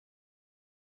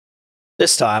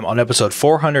This time, on episode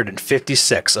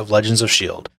 456 of Legends of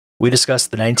S.H.I.E.L.D., we discuss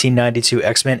the 1992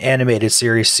 X-Men Animated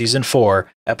Series Season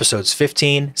 4, episodes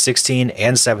 15, 16,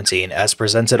 and 17 as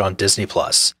presented on Disney+,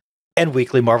 and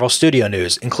weekly Marvel Studio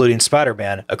news, including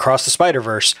Spider-Man Across the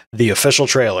Spider-Verse, the official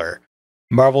trailer.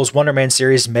 Marvel's Wonder Man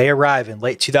series may arrive in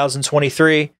late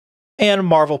 2023, and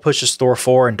Marvel pushes Thor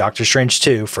 4 and Doctor Strange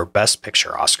 2 for Best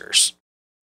Picture Oscars.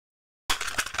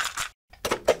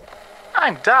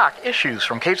 I'm Doc Issues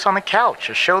from Capes on the Couch,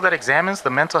 a show that examines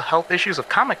the mental health issues of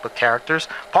comic book characters,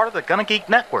 part of the Gonna Geek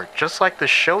Network, just like the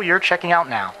show you're checking out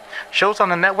now. Shows on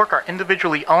the network are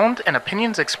individually owned, and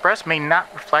opinions expressed may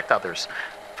not reflect others.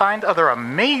 Find other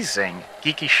amazing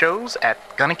geeky shows at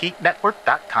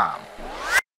GonnaGeekNetwork.com.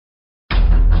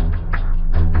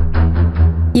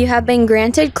 You have been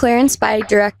granted clearance by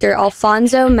Director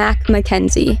Alfonso Mack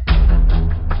Mackenzie.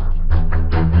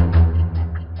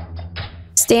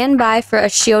 Stand by for a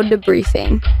S.H.I.E.L.D.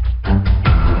 debriefing.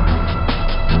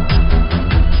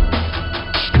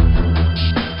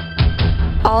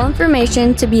 All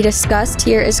information to be discussed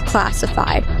here is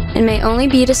classified and may only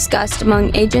be discussed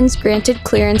among agents granted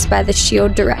clearance by the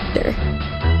S.H.I.E.L.D. Director.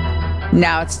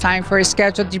 Now it's time for a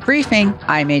scheduled debriefing.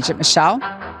 I'm Agent Michelle.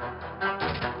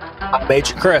 I'm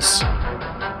Agent Chris.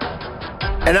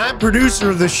 And I'm producer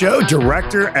of the show,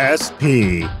 Director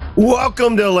SP.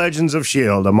 Welcome to Legends of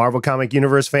S.H.I.E.L.D., a Marvel Comic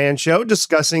Universe fan show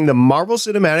discussing the Marvel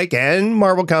Cinematic and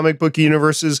Marvel Comic Book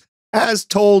universes as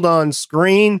told on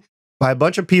screen by a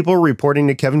bunch of people reporting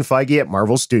to Kevin Feige at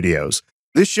Marvel Studios.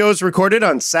 This show is recorded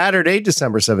on Saturday,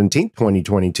 December 17th,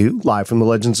 2022, live from the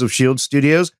Legends of S.H.I.E.L.D.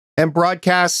 studios, and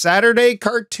broadcast Saturday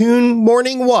cartoon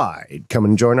morning wide. Come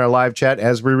and join our live chat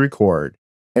as we record.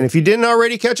 And if you didn't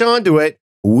already catch on to it,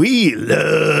 we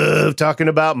love talking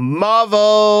about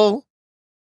Marvel.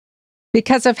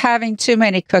 Because of having too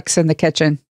many cooks in the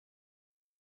kitchen.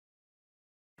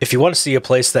 If you want to see a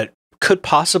place that could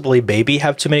possibly maybe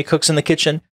have too many cooks in the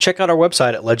kitchen, check out our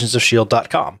website at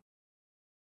legendsofshield.com.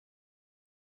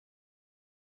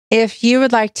 If you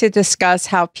would like to discuss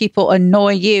how people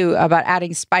annoy you about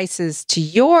adding spices to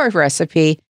your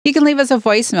recipe, you can leave us a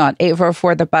voicemail at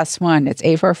 844-THE-BUS-1. It's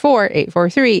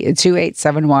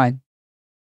 844-843-2871.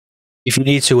 If you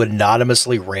need to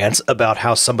anonymously rant about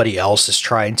how somebody else is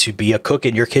trying to be a cook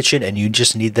in your kitchen and you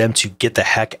just need them to get the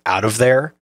heck out of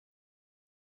there,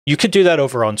 you could do that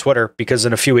over on Twitter, because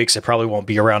in a few weeks it probably won't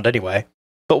be around anyway.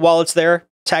 But while it's there,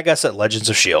 tag us at Legends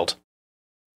of S.H.I.E.L.D.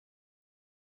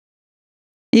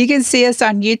 You can see us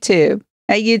on YouTube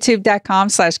at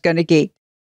youtube.com/GonnaGeek.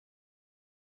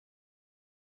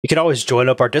 You can always join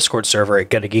up our Discord server at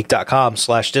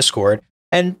GonnaGeek.com/Discord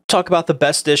and talk about the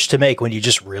best dish to make when you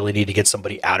just really need to get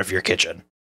somebody out of your kitchen.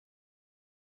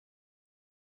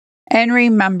 And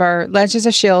remember, Legends of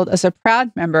S.H.I.E.L.D. is a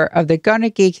proud member of the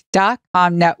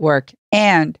GonnaGeek.com network,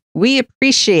 and we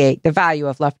appreciate the value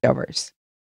of leftovers.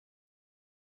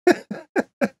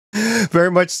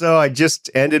 Very much so. I just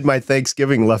ended my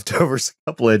Thanksgiving leftovers a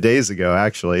couple of days ago,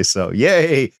 actually. So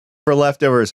yay for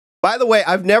leftovers. By the way,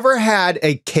 I've never had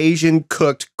a Cajun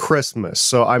cooked Christmas,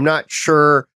 so I'm not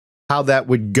sure how that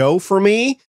would go for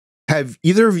me. Have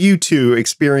either of you two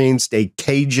experienced a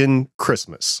Cajun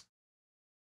Christmas?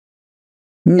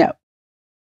 No.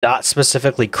 Not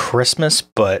specifically Christmas,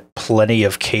 but plenty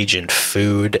of Cajun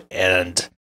food, and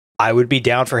I would be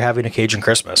down for having a Cajun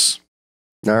Christmas.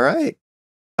 All right.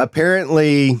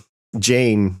 Apparently,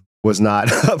 Jane was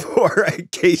not up for a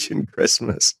Cajun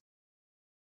Christmas.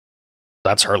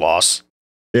 That's her loss.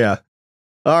 Yeah.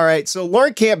 All right. So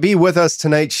Lauren can't be with us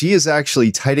tonight. She is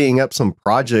actually tidying up some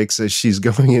projects as she's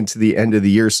going into the end of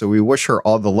the year. So we wish her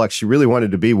all the luck. She really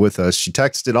wanted to be with us. She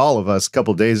texted all of us a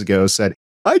couple days ago, said,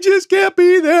 I just can't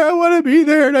be there. I want to be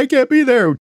there and I can't be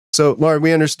there. So Lauren,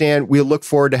 we understand. We look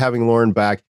forward to having Lauren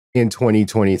back in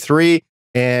 2023.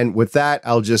 And with that,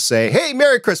 I'll just say, hey,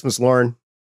 Merry Christmas, Lauren.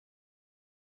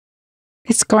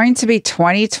 It's going to be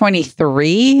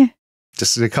 2023?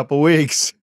 Just in a couple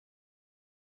weeks.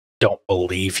 Don't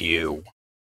believe you.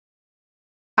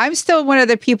 I'm still one of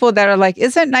the people that are like,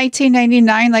 isn't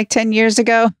 1999 like 10 years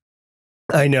ago?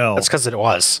 I know. That's because it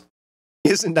was.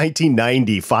 Isn't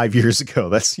 1990 5 years ago?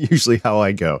 That's usually how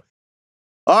I go.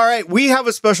 All right, we have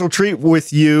a special treat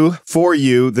for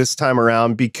you this time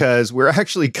around, because we're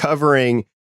actually covering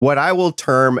what I will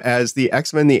term as the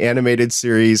X-Men the Animated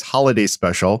Series holiday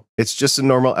special. It's just a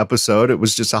normal episode. It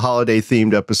was just a holiday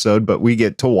themed episode, but we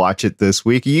get to watch it this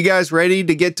week. Are you guys ready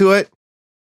to get to it?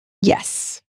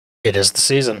 Yes. It is the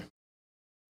season.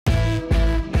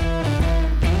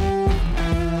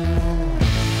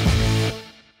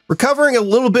 We're covering a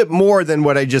little bit more than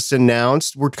what I just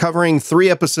announced. We're covering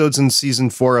 3 episodes in season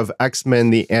 4 of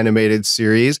X-Men the Animated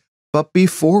Series. But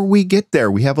before we get there,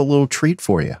 we have a little treat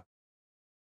for you.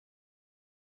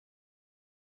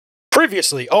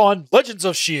 Previously on Legends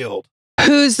of S.H.I.E.L.D.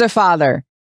 Who's the father?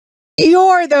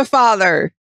 You're the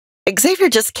father. Xavier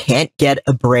just can't get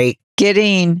a break.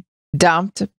 Getting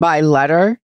dumped by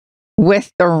letter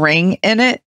with the ring in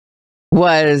it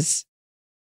was,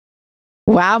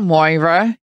 wow,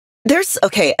 Moira. There's,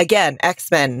 okay, again,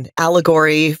 X-Men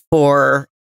allegory for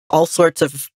all sorts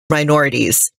of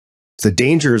minorities. The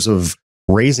dangers of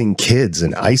raising kids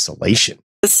in isolation.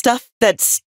 The stuff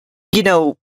that's, you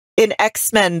know, in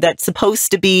X-Men that's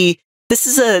supposed to be, this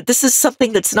is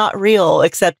something that's not real,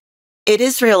 except it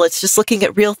is real. It's just looking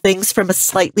at real things from a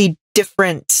slightly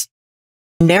different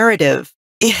narrative.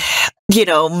 You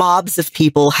know, mobs of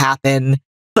people happen.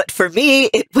 But for me,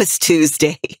 it was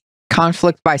Tuesday.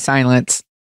 Conflict by silence.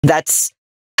 That's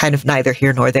kind of neither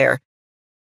here nor there.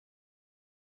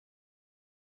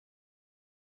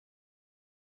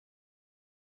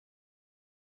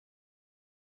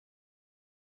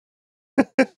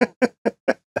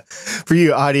 For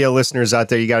you audio listeners out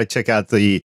there, you got to check out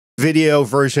the video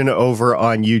version over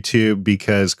on YouTube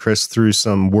because Chris threw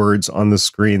some words on the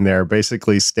screen there,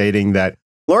 basically stating that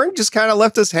Lauren just kind of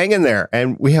left us hanging there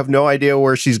and we have no idea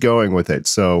where she's going with it.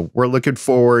 So we're looking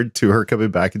forward to her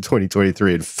coming back in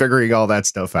 2023 and figuring all that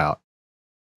stuff out.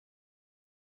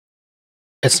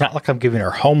 It's not like I'm giving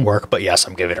her homework, but yes,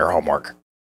 I'm giving her homework.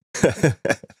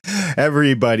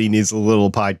 Everybody needs a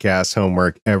little podcast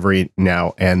homework every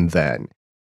now and then.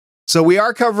 So we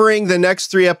are covering the next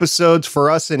 3 episodes for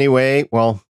us anyway.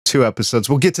 Well, 2 episodes.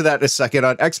 We'll get to that in a second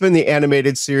on X-Men, the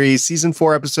Animated Series, Season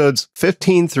 4, Episodes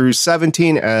 15 through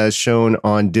 17, as shown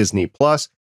on Disney+.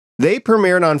 They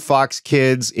premiered on Fox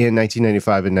Kids in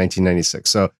 1995 and 1996.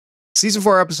 So Season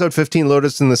 4, Episode 15,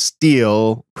 Lotus and the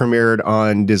S.H.I.E.L.D. premiered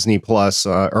on Disney+,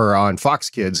 or on Fox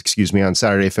Kids, excuse me, on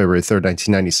Saturday, February 3rd,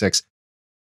 1996.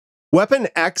 Weapon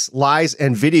X Lies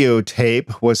and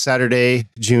Videotape was Saturday,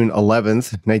 June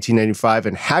 11th, 1995,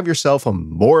 and Have Yourself a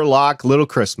Morlock Little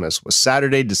X-Mas was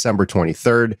Saturday, December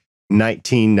 23rd,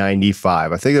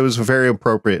 1995. I think it was very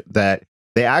appropriate that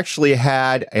they actually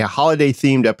had a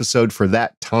holiday-themed episode for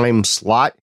that time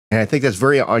slot, and I think that's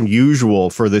very unusual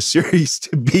for the series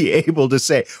to be able to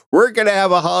say, we're going to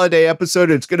have a holiday episode,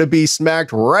 it's going to be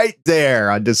smacked right there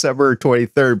on December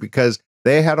 23rd, because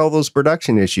they had all those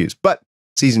production issues. But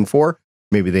Season 4,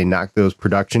 maybe they knocked those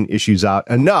production issues out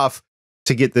enough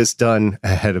to get this done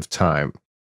ahead of time.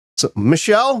 So,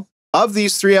 Michelle, of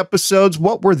these 3 episodes,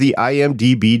 what were the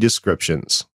IMDb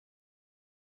descriptions?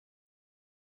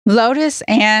 Lotus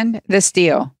and the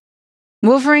Steel.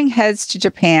 Wolverine heads to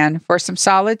Japan for some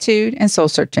solitude and soul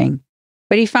searching,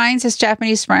 but he finds his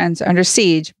Japanese friends under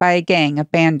siege by a gang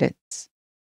of bandits.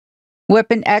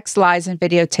 Weapon X Lies in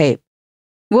Videotape.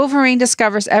 Wolverine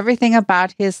discovers everything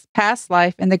about his past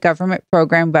life in the government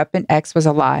program Weapon X was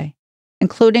a lie,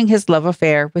 including his love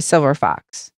affair with Silver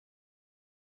Fox.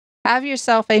 Have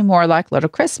Yourself a Morlock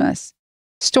Little X-Mas.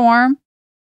 Storm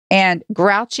and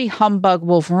grouchy humbug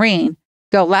Wolverine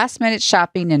go last-minute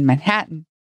shopping in Manhattan,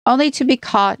 only to be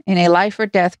caught in a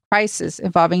life-or-death crisis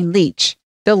involving Leech,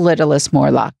 the littlest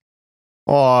Morlock.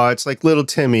 Oh, it's like Little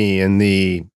Timmy in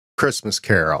the Christmas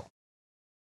Carol.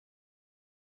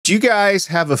 Do you guys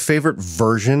have a favorite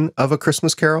version of A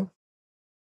Christmas Carol?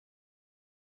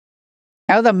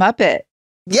 Oh, the Muppet.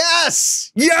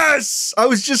 Yes! Yes! I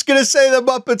was just going to say the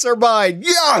Muppets are mine.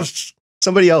 Yes!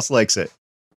 Somebody else likes it.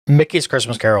 Mickey's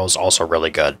Christmas Carol is also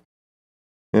really good.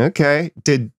 Okay.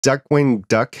 Did Duckwing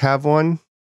Duck have one?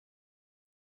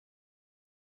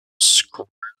 Scrooge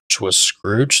was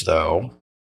Scrooge, though.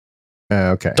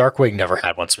 Okay. Darkwing never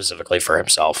had one specifically for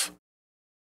himself.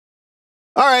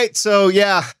 All right, so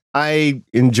yeah, I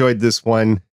enjoyed this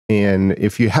one. And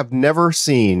if you have never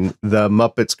seen the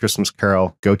Muppets Christmas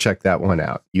Carol, go check that one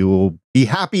out. You will be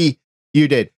happy you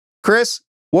did. Chris,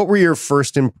 what were your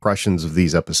first impressions of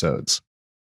these episodes?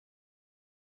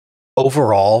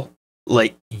 Overall,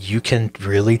 like, you can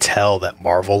really tell that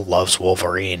Marvel loves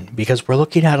Wolverine because we're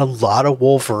looking at a lot of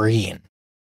Wolverine.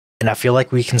 And I feel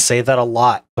like we can say that a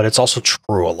lot, but it's also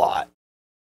true a lot.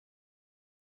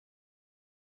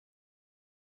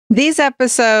 These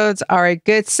episodes are a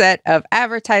good set of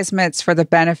advertisements for the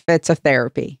benefits of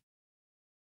therapy.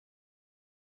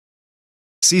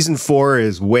 Season 4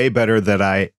 is way better than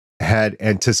I had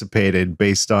anticipated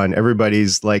based on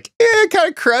everybody's like, kind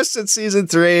of crest at season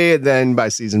 3. And then by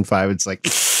season 5, it's like,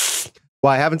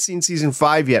 well, I haven't seen season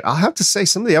 5 yet. I'll have to say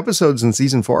some of the episodes in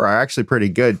season 4 are actually pretty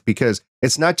good because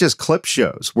it's not just clip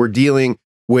shows. We're dealing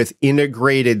with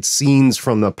integrated scenes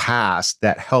from the past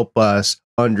that help us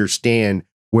understand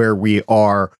where we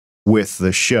are with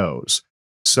the shows.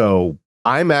 So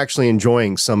I'm actually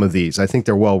enjoying some of these. I think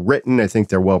they're well written. I think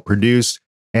they're well produced.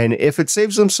 And if it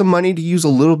saves them some money to use a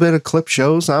little bit of clip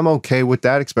shows, I'm okay with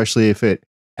that, especially if it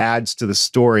adds to the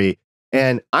story.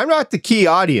 And I'm not the key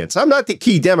audience. I'm not the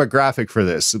key demographic for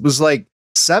this. It was like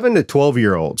 7 to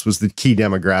 12-year-olds was the key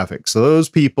demographic. So those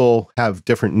people have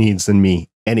different needs than me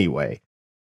anyway.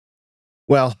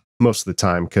 Well, most of the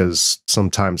time, because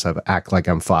sometimes I act like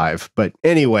I'm 5. But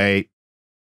anyway,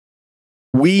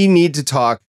 we need to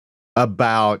talk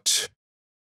about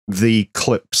the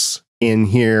clips in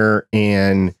here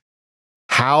and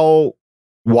how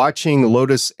watching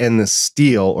Lotus and the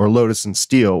Steel, or Lotus and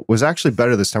Steel, was actually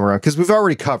better this time around, because we've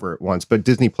already covered it once, but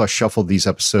Disney Plus shuffled these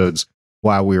episodes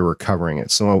while we were covering it.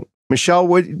 So, Michelle,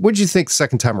 what did you think the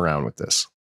second time around with this?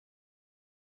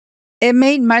 It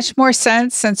made much more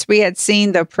sense since we had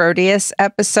seen the Proteus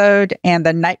episode and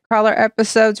the Nightcrawler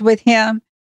episodes with him,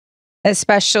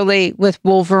 especially with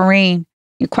Wolverine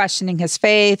questioning his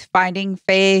faith, finding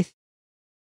faith.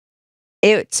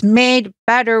 It's made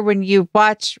better when you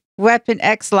watch Weapon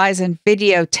X Lies in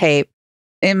videotape.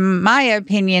 In my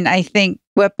opinion, I think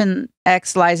Weapon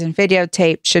X Lies in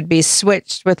videotape should be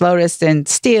switched with Lotus and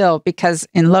Steel, because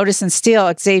in Lotus and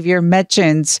Steel, Xavier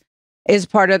mentions is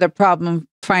part of the problem,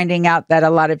 finding out that a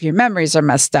lot of your memories are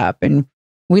messed up. And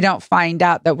we don't find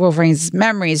out that Wolverine's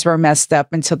memories were messed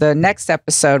up until the next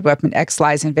episode, Weapon X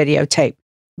Lies in videotape.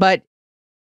 But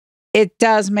it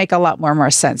does make a lot more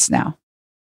sense now.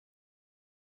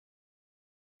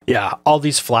 Yeah, all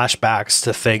these flashbacks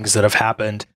to things that have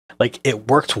happened, like, it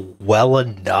worked well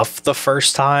enough the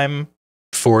first time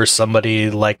for somebody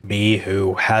like me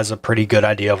who has a pretty good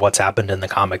idea of what's happened in the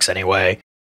comics anyway.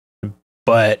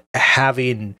 But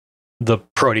having the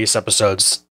Proteus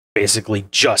episodes basically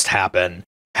just happen,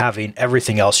 having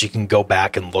everything else you can go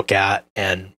back and look at,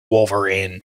 and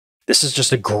Wolverine, this is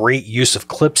just a great use of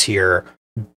clips here,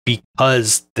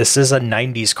 because this is a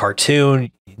 90s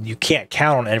cartoon. You can't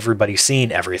count on everybody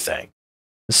seeing everything.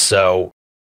 So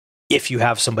if you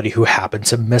have somebody who happened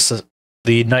to miss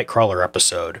the Nightcrawler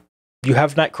episode, you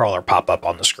have Nightcrawler pop up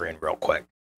on the screen real quick.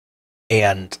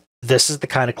 And this is the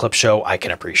kind of clip show I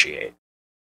can appreciate.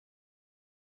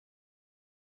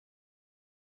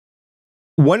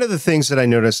 One of the things that I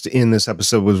noticed in this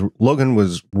episode was Logan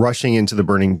was rushing into the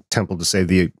burning temple to save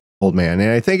the old man.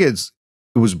 And I think it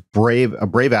was a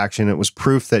brave action. It was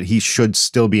proof that he should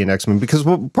still be an X-Men, because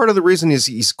part of the reason is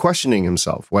he's questioning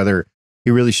himself, whether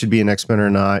he really should be an X-Men or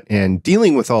not, and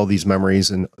dealing with all these memories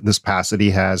and this past that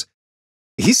he has.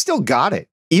 He's still got it,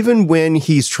 even when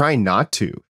he's trying not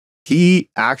to. He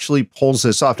actually pulls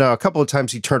this off. Now, a couple of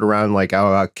times he turned around like,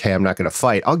 oh, okay, I'm not going to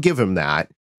fight. I'll give him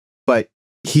that. But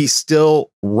he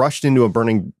still rushed into a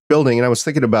burning building. And I was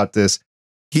thinking about this.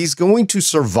 He's going to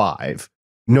survive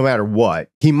no matter what.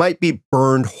 He might be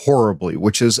burned horribly,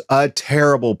 which is a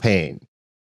terrible pain.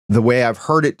 The way I've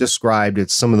heard it described,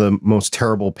 it's some of the most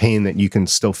terrible pain that you can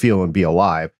still feel and be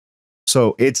alive.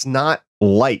 So it's not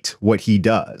light what he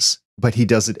does, but he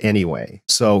does it anyway.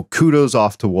 So kudos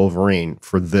off to Wolverine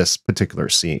for this particular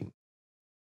scene.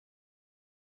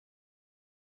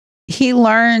 He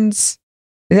learns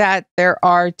that there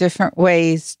are different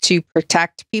ways to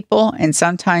protect people, and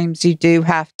sometimes you do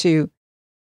have to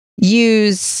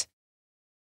use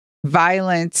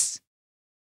violence.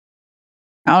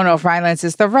 I don't know if violence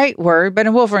is the right word, but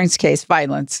in Wolverine's case,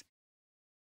 violence,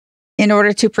 in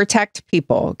order to protect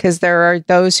people, because there are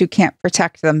those who can't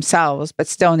protect themselves but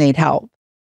still need help.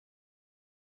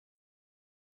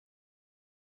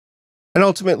 And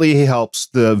ultimately, he helps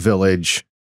the village,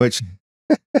 which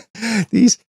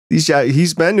he's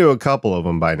been to a couple of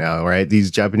them by now, right?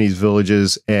 These Japanese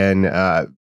villages. And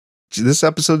this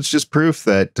episode's just proof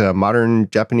that modern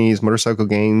Japanese motorcycle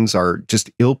gangs are just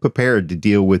ill-prepared to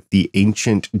deal with the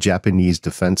ancient Japanese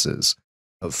defenses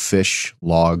of fish,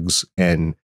 logs,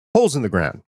 and holes in the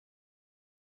ground.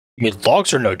 I mean,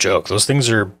 logs are no joke. Those things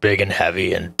are big and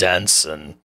heavy and dense,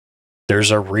 and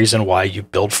there's a reason why you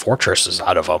build fortresses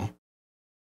out of them.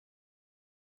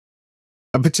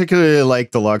 I particularly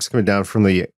like the logs coming down from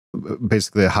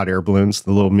basically the hot air balloons,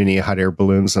 the little mini hot air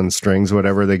balloons on strings,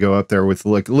 whatever. They go up there with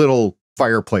like little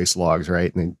fireplace logs,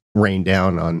 right? And they rain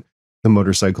down on the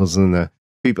motorcycles and the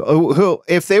people who,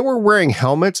 if they were wearing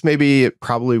helmets, maybe it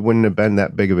probably wouldn't have been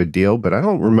that big of a deal, but I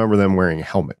don't remember them wearing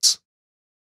helmets.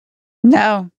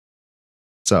 No.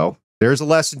 So there's a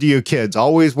lesson to you kids.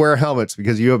 Always wear helmets,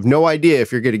 because you have no idea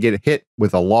if you're going to get hit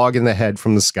with a log in the head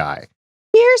from the sky.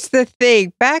 Here's the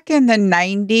thing. Back in the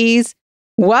 90s,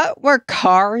 what were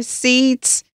car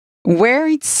seats?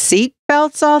 Wearing seat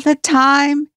belts all the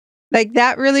time? Like,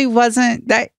 that really wasn't,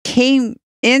 that came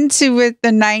into with the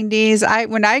 90s.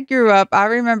 When I grew up, I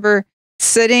remember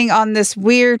sitting on this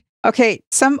weird, okay,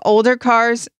 some older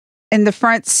cars in the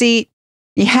front seat,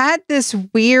 you had this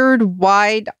weird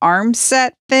wide arm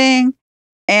set thing.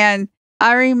 And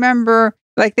I remember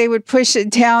like they would push it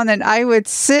down and I would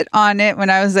sit on it when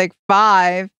I was like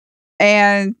 5.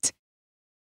 And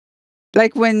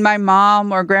like when my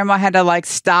mom or grandma had to like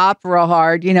stop real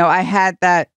hard, you know, I had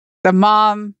the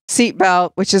mom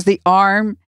seatbelt, which is the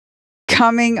arm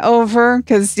coming over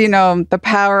because, you know, the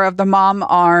power of the mom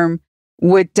arm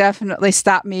would definitely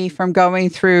stop me from going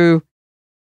through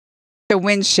the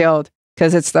windshield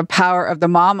because it's the power of the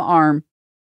mom arm.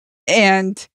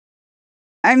 And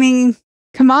I mean,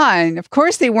 come on. Of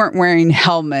course they weren't wearing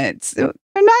helmets. The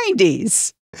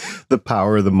 90s. The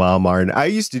power of the mom arm. I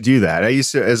used to do that. I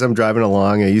used to, as I'm driving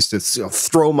along, I used to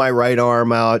throw my right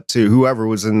arm out to whoever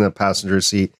was in the passenger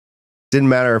seat. Didn't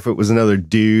matter if it was another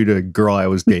dude, a girl I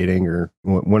was dating, or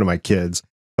one of my kids.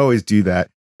 I always do that.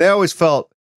 They always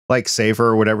felt like safer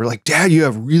or whatever. Like, Dad, you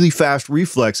have really fast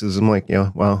reflexes. I'm like,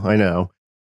 yeah, well, I know.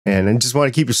 And I just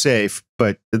want to keep you safe.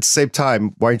 But at the same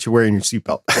time, why aren't you wearing your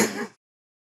seatbelt?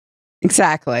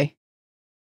 Exactly.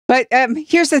 But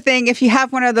here's the thing. If you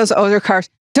have one of those older cars,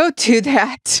 don't do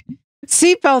that.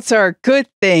 Seatbelts are a good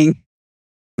thing.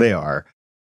 They are.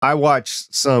 I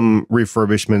watched some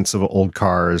refurbishments of old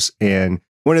cars, and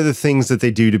one of the things that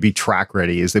they do to be track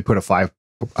ready is they put a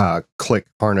 5-click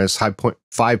harness,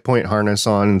 5-point harness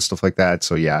on and stuff like that.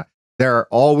 So yeah, there are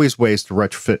always ways to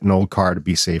retrofit an old car to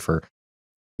be safer.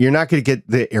 You're not going to get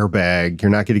the airbag.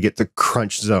 You're not going to get the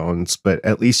crunch zones, but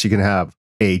at least you can have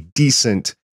a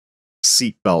decent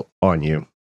seatbelt on you.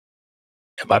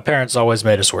 My parents always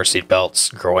made us wear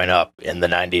seatbelts growing up in the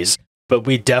 90s, but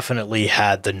we definitely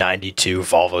had the 92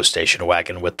 Volvo station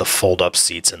wagon with the fold-up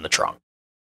seats in the trunk.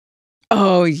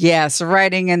 Oh, yes.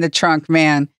 Riding in the trunk,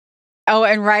 man. Oh,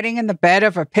 and riding in the bed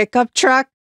of a pickup truck.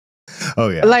 Oh,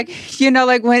 yeah. Like, you know,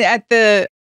 like when at the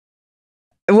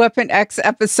Weapon X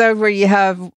episode where you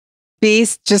have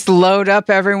Beast just load up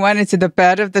everyone into the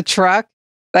bed of the truck.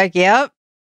 Like, yep.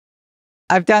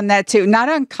 I've done that too. Not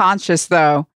unconscious,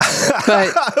 though.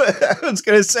 But I was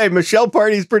going to say, Michelle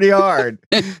parties pretty hard.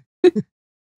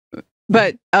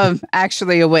 But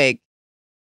actually awake.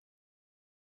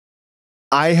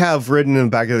 I have ridden in the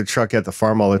back of the truck at the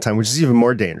farm all the time, which is even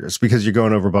more dangerous because you're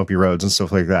going over bumpy roads and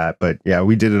stuff like that. But yeah,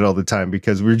 we did it all the time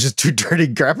because we were just too dirty.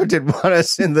 Grandpa didn't want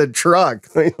us in the truck.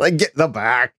 Like, get in the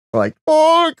back. Like,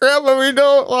 oh, Grandpa, we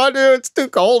don't want to. It's too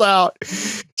cold out.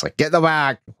 It's like, get in the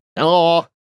back. Oh.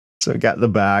 So we got in the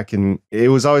back, and it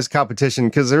was always competition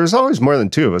because there was always more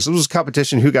than two of us. It was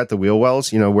competition who got the wheel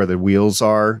wells, you know, where the wheels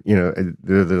are, you know,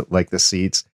 they're like the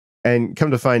seats. And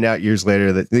come to find out years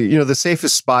later that, you know, the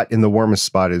safest spot and the warmest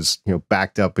spot is, you know,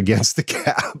 backed up against the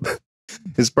cab.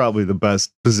 Is probably the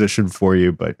best position for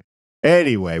you. But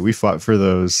anyway, we fought for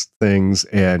those things.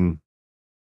 And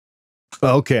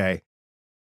okay,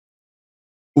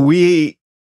 we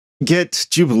get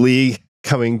Jubilee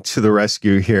coming to the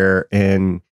rescue here,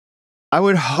 and I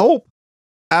would hope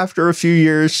after a few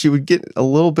years she would get a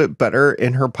little bit better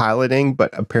in her piloting, but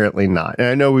apparently not. And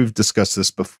I know we've discussed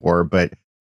this before, but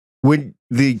when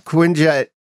the Quinjet,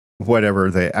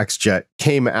 whatever, the X-Jet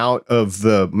came out of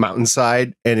the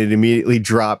mountainside and it immediately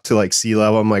dropped to like sea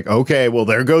level, I'm like, okay, well,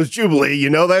 there goes Jubilee. You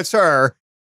know, that's her.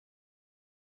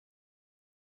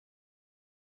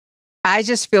 I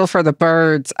just feel for the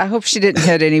birds. I hope she didn't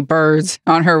hit any birds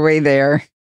on her way there.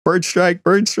 Bird strike,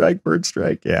 bird strike, bird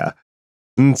strike. Yeah.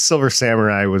 And Silver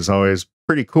Samurai was always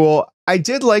pretty cool. I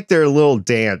did like their little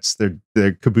dance, their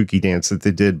kabuki dance that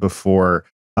they did before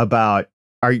about,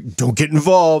 don't get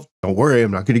involved. Don't worry,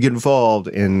 I'm not going to get involved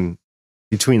in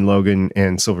between Logan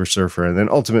and Silver Surfer. And then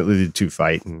ultimately the two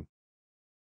fight. And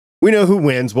we know who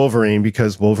wins, Wolverine,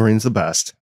 because Wolverine's the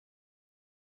best.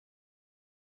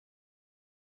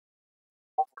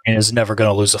 And is never going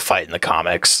to lose a fight in the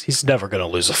comics. He's never going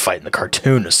to lose a fight in the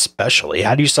cartoon, especially.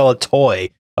 How do you sell a toy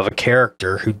of a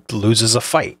character who loses a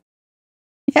fight?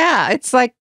 Yeah, it's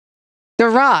like The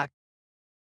Rock.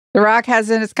 The Rock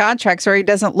has in his contracts where he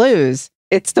doesn't lose.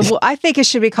 It's I think it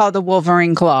should be called the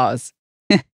Wolverine Clause.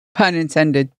 Pun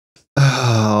intended.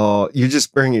 Oh, you're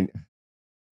just bringing...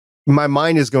 My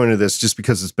mind is going to this just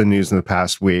because it's been news in the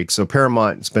past week. So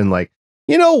Paramount's been like,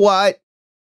 you know what?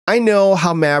 I know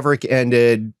how Maverick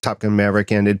ended, Top Gun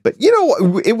Maverick ended, but you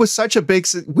know, it was such a big,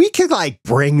 we could like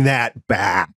bring that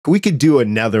back. We could do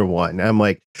another one. I'm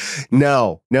like,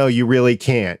 no, you really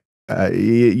can't.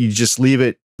 You just leave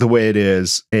it the way it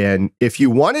is. And if you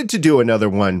wanted to do another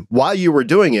one while you were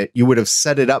doing it, you would have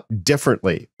set it up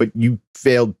differently, but you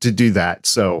failed to do that.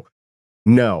 So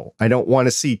no, I don't want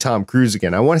to see Tom Cruise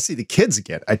again. I want to see the kids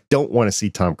again. I don't want to see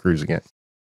Tom Cruise again.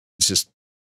 It's just,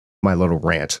 my little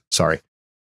rant. Sorry.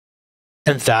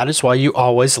 And that is why you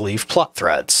always leave plot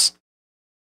threads.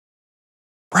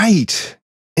 Right.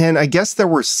 And I guess there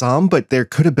were some, but there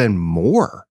could have been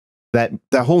more. That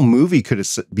whole movie could have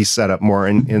be set up more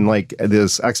in like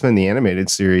this X-Men the Animated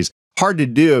Series. Hard to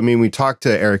do. I mean, we talked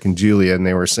to Eric and Julia and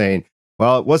they were saying,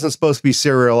 well, it wasn't supposed to be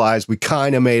serialized. We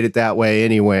kind of made it that way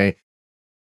anyway.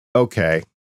 Okay.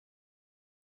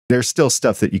 There's still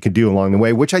stuff that you could do along the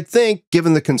way, which I think,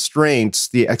 given the constraints,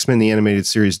 the X-Men the Animated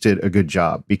Series did a good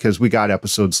job because we got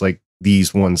episodes like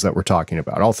these ones that we're talking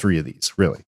about. All three of these,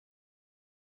 really.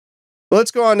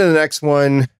 Let's go on to the next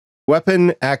one.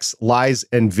 Weapon X Lies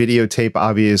and Videotape,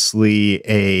 obviously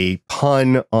a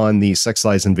pun on the Sex,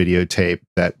 Lies, and Videotape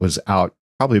that was out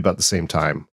probably about the same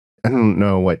time. I don't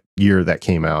know what year that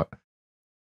came out.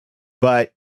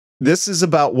 But this is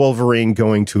about Wolverine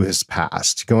going to his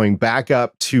past, going back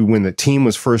up to when the team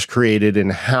was first created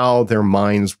and how their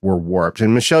minds were warped.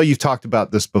 And Michelle, you've talked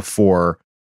about this before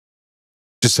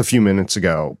just a few minutes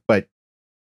ago, but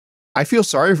I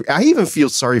even feel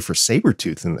sorry for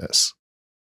Sabretooth in this.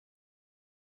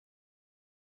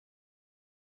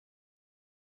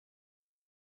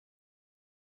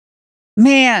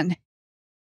 Man,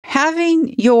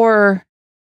 having your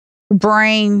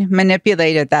brain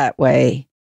manipulated that way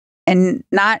and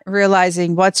not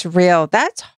realizing what's real,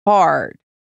 that's hard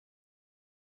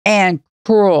and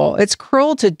cruel. It's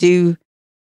cruel to do.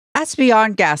 That's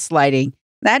beyond gaslighting.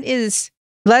 That is,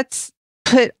 let's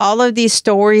put all of these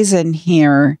stories in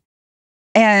here.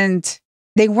 And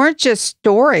they weren't just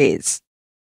stories.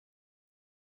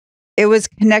 It was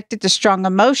connected to strong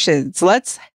emotions.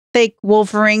 Let's think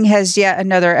Wolverine has yet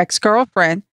another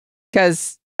ex-girlfriend,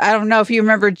 because I don't know if you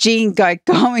remember Jean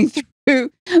going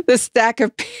through the stack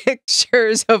of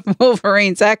pictures of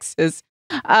Wolverine's exes.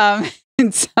 And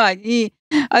so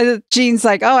Jean's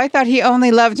like, oh, I thought he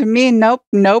only loved me. Nope.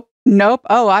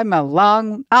 Oh,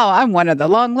 I'm one of the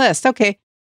long list. Okay.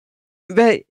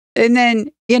 But, and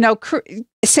then,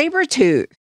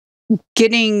 Sabretooth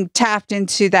getting tapped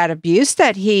into that abuse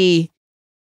that he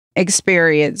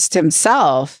experienced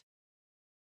himself.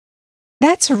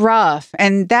 That's rough.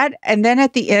 And then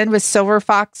at the end with Silver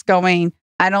Fox going,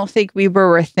 I don't think we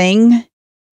were a thing,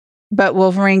 but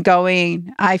Wolverine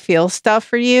going, I feel stuff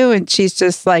for you. And she's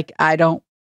just like, I don't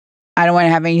want to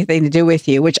have anything to do with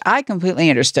you, which I completely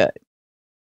understood.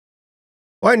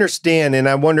 Well, I understand. And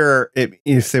I wonder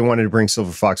if they wanted to bring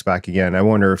Silver Fox back again. I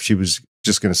wonder if she was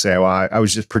just going to say, well, I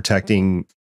was just protecting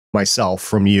myself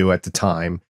from you at the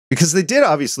time, because they did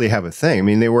obviously have a thing. I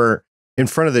mean, they were in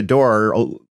front of the door.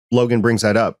 Logan brings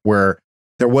that up, where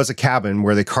there was a cabin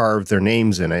where they carved their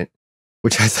names in it,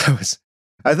 which I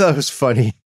thought was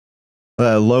funny.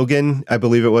 Logan, I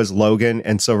believe it was Logan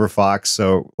and Silver Fox.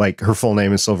 So like her full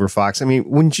name is Silver Fox. I mean,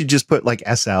 wouldn't you just put like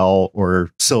SL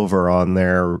or Silver on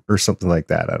there or something like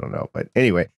that? I don't know. But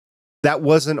anyway, that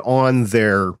wasn't on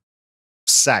their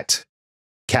set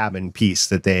cabin piece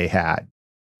that they had.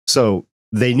 So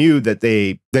they knew that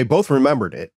they both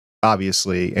remembered it,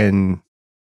 obviously, and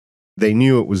they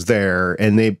knew it was there,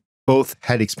 and they both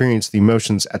had experienced the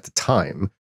emotions at the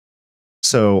time.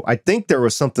 So I think there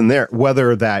was something there.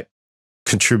 Whether that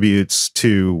contributes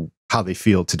to how they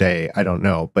feel today, I don't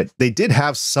know. But they did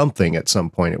have something at some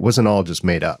point. It wasn't all just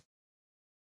made up.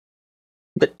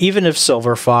 But even if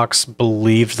Silver Fox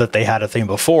believed that they had a thing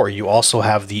before, you also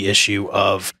have the issue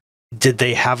of, did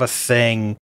they have a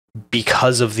thing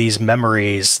because of these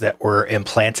memories that were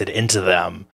implanted into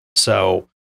them? So,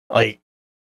 like,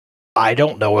 I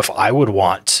don't know if I would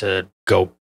want to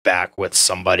go back with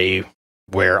somebody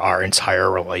where our entire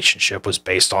relationship was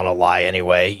based on a lie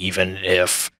anyway, even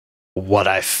if what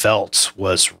I felt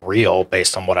was real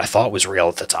based on what I thought was real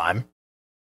at the time.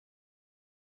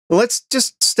 Let's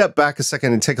just step back a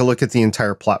second and take a look at the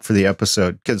entire plot for the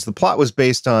episode, because the plot was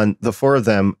based on the four of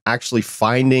them actually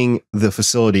finding the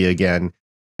facility again,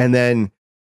 and then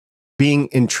being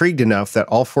intrigued enough that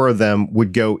all four of them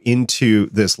would go into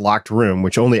this locked room,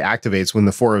 which only activates when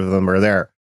the four of them are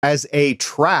there, as a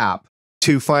trap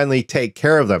to finally take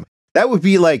care of them. That would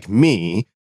be like me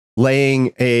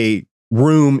laying a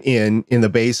room in the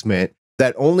basement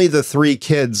that only the three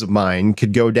kids of mine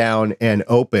could go down and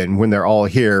open when they're all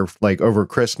here, like over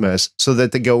Christmas, so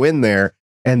that they go in there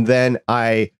and then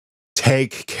I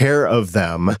take care of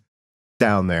them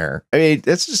down there. I mean,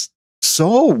 that's just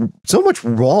so much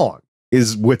wrong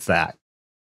is with that.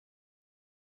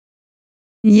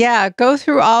 Yeah, go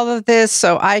through all of this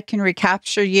so I can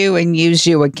recapture you and use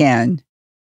you again.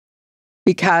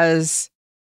 Because,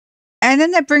 and then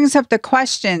that brings up the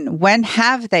question, when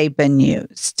have they been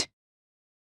used?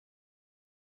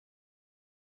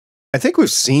 I think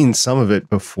we've seen some of it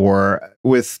before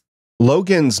with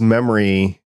Logan's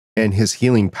memory and his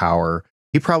healing power,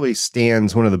 he probably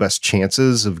stands one of the best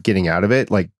chances of getting out of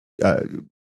it, like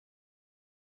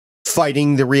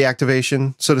fighting the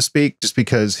reactivation, so to speak, just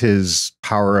because his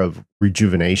power of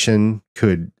rejuvenation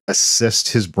could assist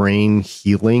his brain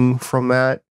healing from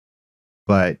that.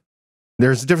 But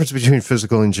there's a difference between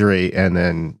physical injury and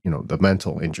then, the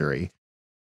mental injury.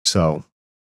 So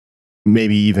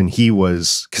maybe even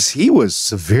because he was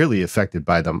severely affected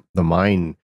by the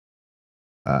mind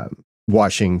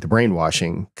washing, the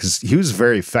brainwashing, because he was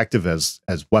very effective as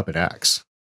Weapon X.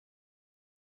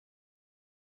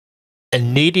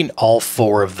 And needing all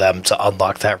 4 of them to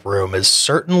unlock that room is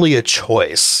certainly a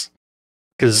choice.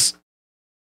 Because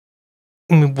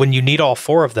when you need all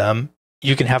 4 of them,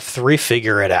 you can have 3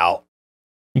 figure it out.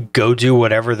 Go do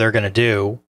whatever they're going to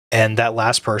do. And that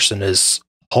last person is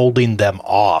holding them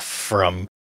off from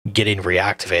getting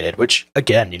reactivated, which,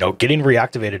 again, getting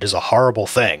reactivated is a horrible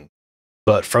thing.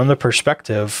 But from the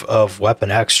perspective of Weapon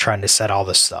X trying to set all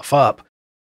this stuff up,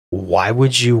 why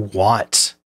would you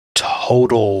want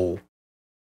total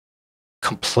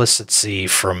complicity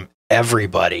from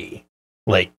everybody?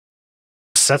 Like,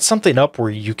 set something up where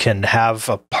you can have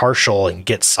a partial and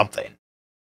get something.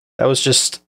 That was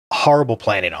just horrible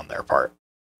planning on their part.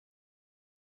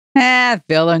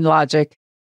 Villain logic.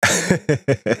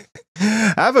 I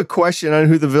have a question on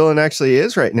who the villain actually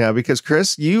is right now, because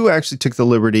Chris, you actually took the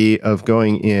liberty of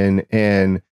going in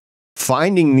and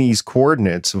finding these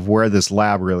coordinates of where this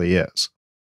lab really is.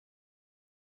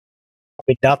 I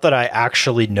mean, not that I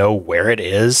actually know where it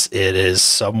is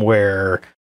somewhere.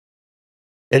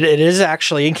 It is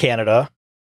actually in Canada.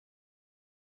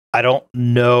 I don't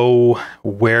know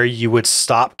where you would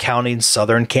stop counting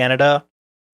southern Canada,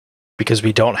 because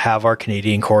we don't have our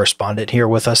Canadian correspondent here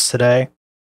with us today.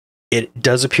 It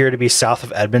does appear to be south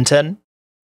of Edmonton,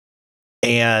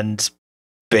 and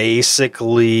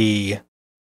basically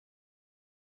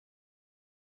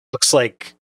looks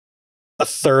like a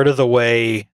third of the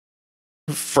way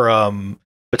from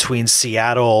between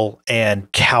Seattle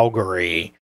and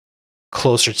Calgary,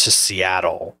 closer to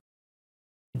Seattle,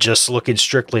 just looking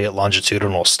strictly at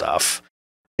longitudinal stuff.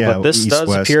 Yeah, but this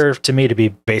does appear to me to be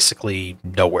basically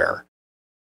nowhere.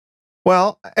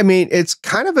 Well, I mean, it's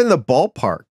kind of in the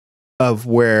ballpark of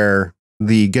where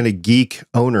the Gonna Geek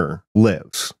owner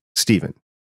lives, Steven.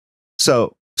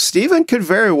 So Steven could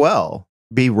very well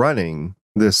be running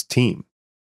this team.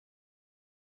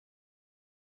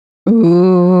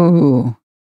 Ooh.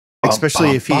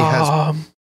 Especially if he has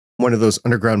one of those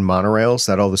underground monorails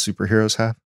that all the superheroes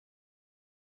have.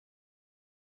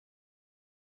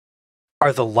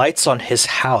 Are the lights on his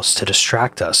house to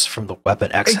distract us from the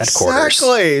Weapon X headquarters?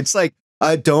 Exactly. It's like,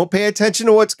 don't pay attention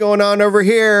to what's going on over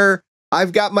here.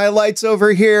 I've got my lights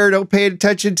over here. Don't pay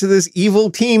attention to this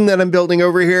evil team that I'm building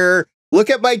over here.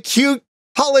 Look at my cute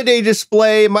holiday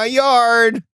display in my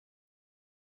yard.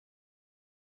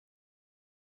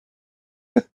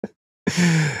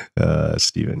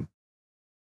 Steven.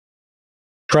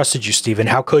 Trusted you, Steven.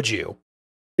 How could you?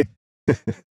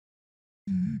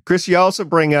 Chris, you also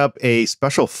bring up a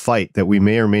special fight that we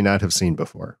may or may not have seen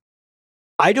before.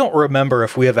 I don't remember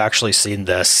if we have actually seen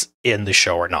this in the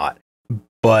show or not,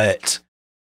 but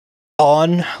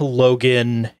on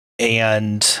Logan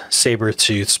and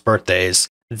Sabretooth's birthdays,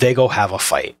 they go have a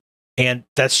fight. And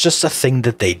that's just a thing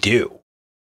that they do.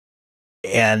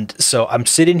 And so I'm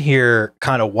sitting here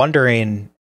kind of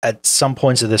wondering at some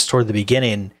points of this toward the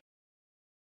beginning,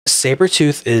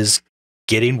 Sabretooth is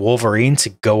getting Wolverine to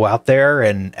go out there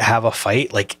and have a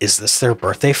fight. Like, is this their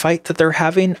birthday fight that they're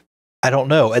having? I don't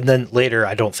know. And then later,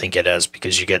 I don't think it is,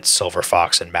 because you get Silver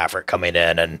Fox and Maverick coming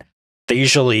in, and they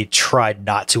usually try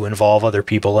not to involve other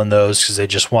people in those because they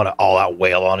just want to all out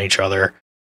wail on each other.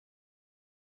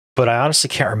 But I honestly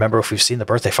can't remember if we've seen the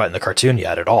birthday fight in the cartoon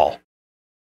yet at all.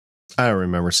 I don't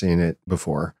remember seeing it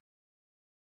before.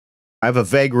 I have a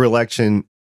vague recollection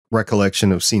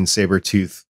of seeing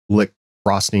Sabretooth lick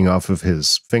frosting off of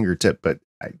his fingertip, but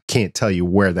I can't tell you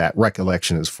where that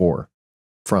recollection is from.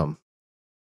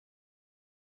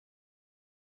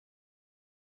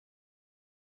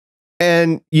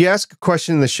 And you ask a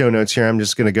question in the show notes here. I'm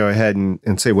just going to go ahead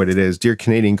and say what it is. Dear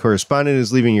Canadian correspondent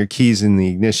is leaving your keys in the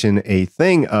ignition, a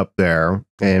thing up there.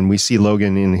 And we see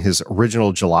Logan in his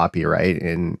original jalopy, right?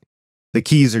 And the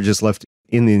keys are just left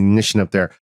in the ignition up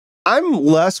there. I'm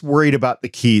less worried about the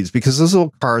keys because those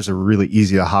little cars are really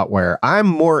easy to hotwire. I'm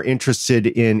more interested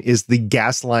in, is the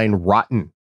gas line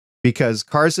rotten? Because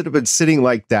cars that have been sitting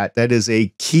like that, that is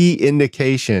a key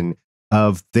indication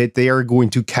of that they are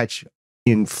going to catch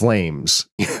in flames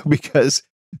because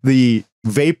the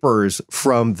vapors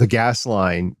from the gas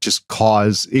line just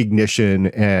cause ignition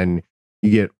and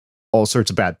you get all sorts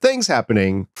of bad things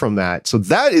happening from that. So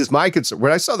that is my concern.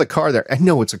 When I saw the car there, I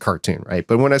know it's a cartoon, right?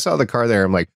 But when I saw the car there,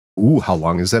 I'm like, ooh, how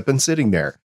long has that been sitting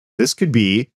there? This could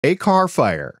be a car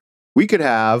fire. We could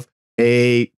have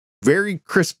a very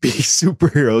crispy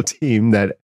superhero team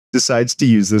that decides to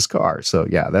use this car. So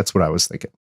yeah, that's what I was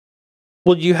thinking.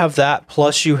 Well, you have that,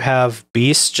 plus you have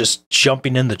Beast just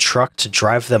jumping in the truck to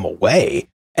drive them away.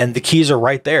 And the keys are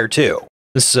right there, too.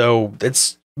 So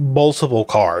it's multiple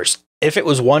cars. If it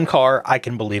was one car, I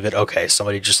can believe it. Okay,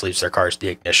 somebody just leaves their cars at the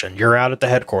ignition. You're out at the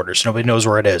headquarters. Nobody knows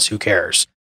where it is. Who cares?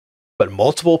 But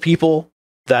multiple people,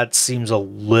 that seems a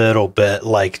little bit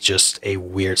like just a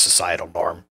weird societal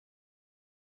norm.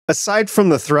 Aside from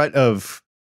the threat of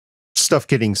stuff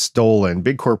getting stolen,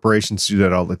 big corporations do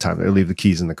that all the time. They leave the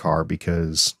keys in the car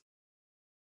because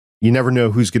you never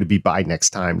know who's going to be by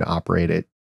next time to operate it.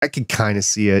 I could kind of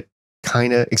see it,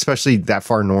 especially that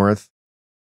far north.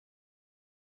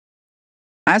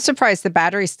 I'm surprised the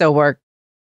batteries still work.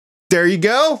 There you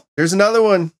go. There's another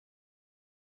one.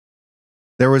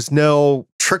 There was no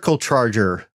trickle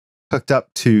charger hooked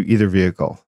up to either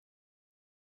vehicle.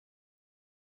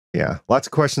 Yeah, lots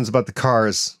of questions about the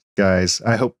cars, guys.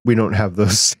 I hope we don't have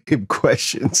those same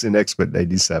questions in X-Men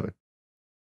 97.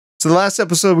 So the last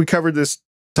episode we covered this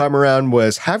time around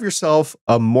was Have Yourself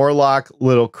a Morlock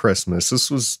Little Christmas. This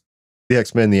was the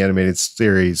X-Men the Animated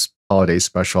Series holiday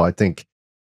special. I think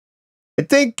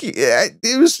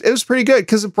it was pretty good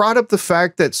because it brought up the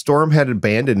fact that Storm had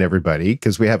abandoned everybody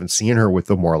because we haven't seen her with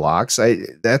the Morlocks.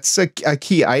 That's a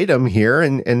key item here,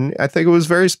 and I think it was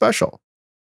very special.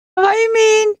 I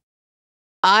mean,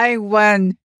 I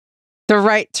won the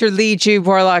right to lead you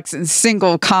Morlocks in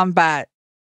single combat,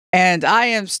 and I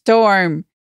am Storm.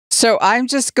 So I'm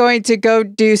just going to go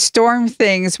do Storm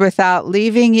things without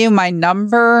leaving you my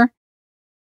number,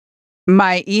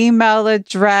 my email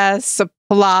address,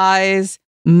 supplies,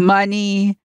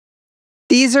 money.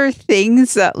 These are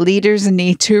things that leaders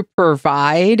need to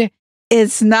provide.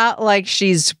 It's not like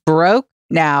she's broke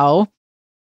now.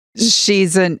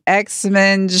 She's an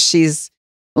X-Men. She's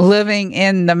living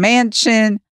in the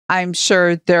mansion. I'm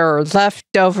sure there are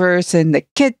leftovers in the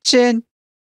kitchen.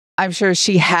 I'm sure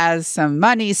she has some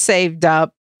money saved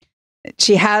up.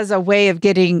 She has a way of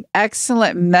getting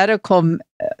excellent medical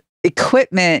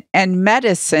equipment and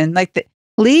medicine. Like the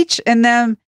Leech and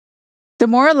them, the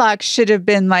Morlocks should have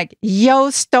been like,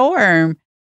 yo, Storm,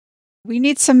 we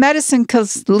need some medicine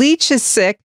because Leech is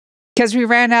sick because we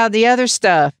ran out of the other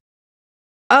stuff.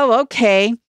 Oh,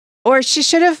 okay. Or she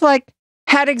should have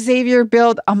had Xavier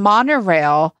build a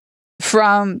monorail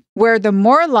from where the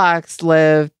Morlocks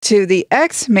live to the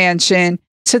X Mansion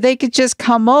so they could just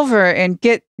come over and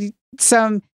get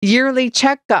some yearly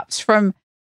checkups from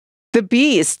the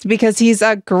Beast because he's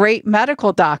a great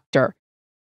medical doctor.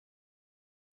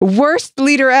 Worst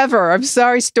leader ever. I'm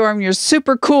sorry, Storm, you're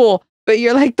super cool, but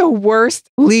you're like the worst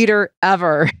leader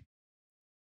ever.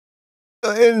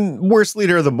 And worst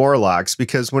leader of the Morlocks,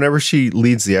 because whenever she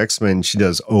leads the X-Men, she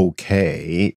does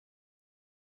okay.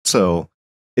 So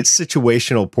it's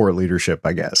situational poor leadership,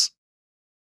 I guess.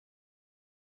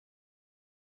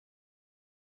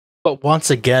 But once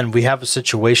again, we have a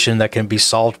situation that can be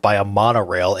solved by a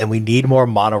monorail, and we need more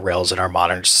monorails in our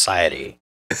modern society.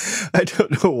 I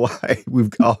don't know why we've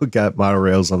all got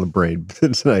monorails on the brain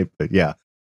tonight, but yeah.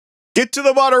 Get to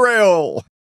the monorail!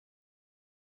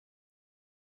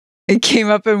 It came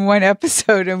up in one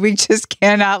episode and we just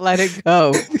cannot let it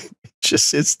go.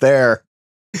 It's there.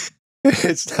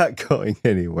 It's not going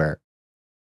anywhere.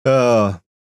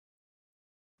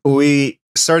 We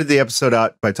started the episode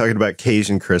out by talking about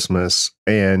Cajun Christmas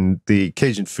and the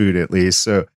Cajun food, at least.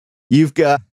 So you've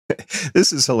got,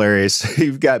 this is hilarious.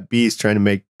 You've got Beast trying to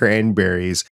make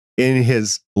cranberries in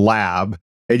his lab,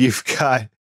 and you've got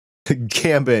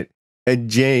Gambit and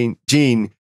Jean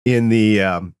in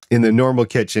the normal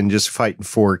kitchen, just fighting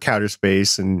for counter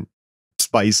space and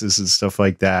spices and stuff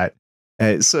like that.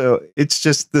 So it's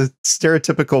just the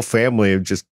stereotypical family of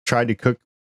just trying to cook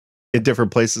in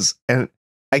different places. And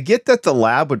I get that the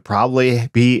lab would probably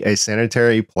be a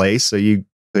sanitary place, so you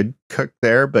could cook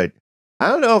there, but I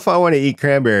don't know if I want to eat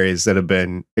cranberries that have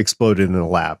been exploded in the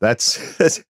lab. It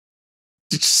just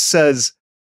says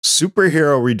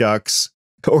superhero Redux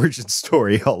origin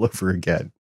story all over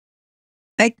again.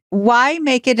 Like, why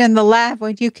make it in the lab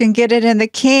when you can get it in the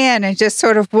can and just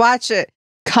sort of watch it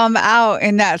come out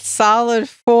in that solid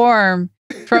form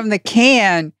from the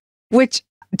can, which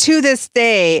to this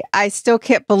day, I still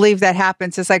can't believe that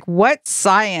happens. It's like, what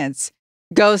science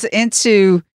goes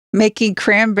into making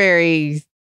cranberries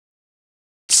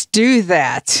do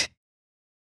that?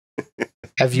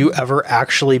 Have you ever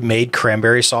actually made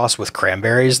cranberry sauce with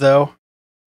cranberries, though?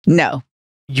 No.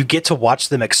 You get to watch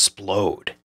them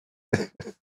explode.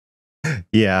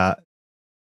 Yeah.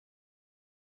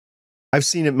 I've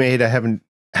seen it made. I haven't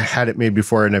had it made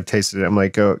before, and I've tasted it. I'm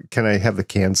like, oh, can I have the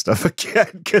canned stuff again?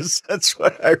 Because that's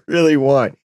what I really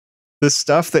want. The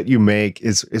stuff that you make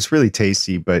is really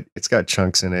tasty, but it's got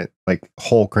chunks in it, like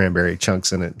whole cranberry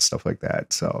chunks in it and stuff like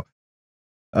that. So,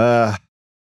 well,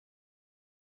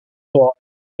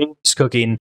 in this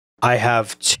cooking, I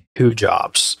have 2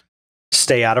 jobs: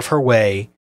 stay out of her way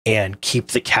and keep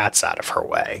the cats out of her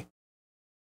way.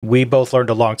 We both learned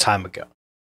a long time ago.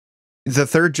 the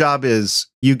third job is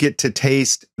you get to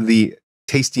taste the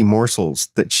tasty morsels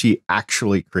that she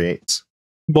actually creates.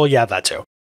 Well, yeah, that too.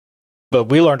 But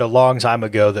we learned a long time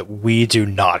ago that we do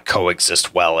not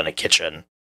coexist well in a kitchen.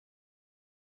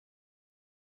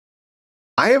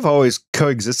 I have always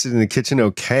coexisted in the kitchen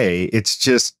okay. It's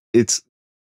just, if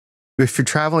you're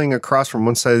traveling across from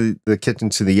one side of the kitchen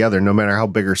to the other, no matter how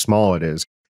big or small it is,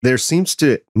 there seems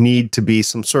to need to be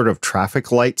some sort of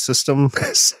traffic light system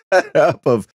set up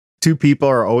of two people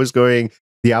are always going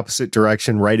the opposite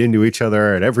direction right into each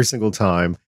other at every single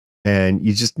time. And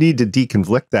you just need to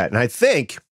deconflict that. And I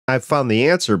think I've found the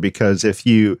answer, because if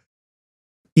you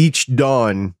each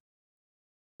don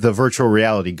the virtual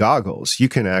reality goggles, you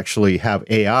can actually have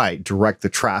AI direct the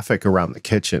traffic around the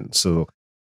kitchen. So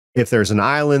if there's an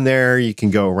aisle in there, you can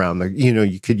go around the,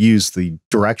 you could use the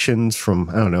directions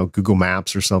from, I don't know, Google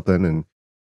Maps or something, and,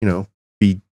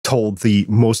 be told the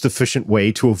most efficient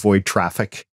way to avoid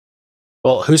traffic.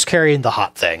 Well, who's carrying the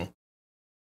hot thing?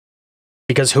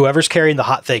 Because whoever's carrying the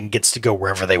hot thing gets to go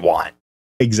wherever they want.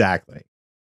 Exactly.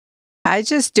 I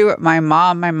just do it. My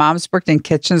mom's worked in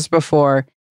kitchens before,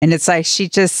 and it's like, she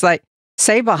just like,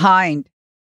 say behind.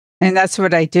 And that's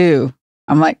what I do.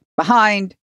 I'm like,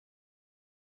 behind.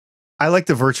 I like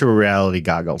the virtual reality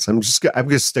goggles. I'm going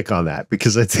to stick on that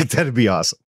because I think that'd be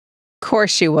awesome. Of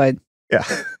course you would. Yeah.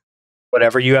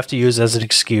 Whatever you have to use as an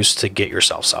excuse to get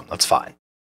yourself some, that's fine.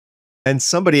 And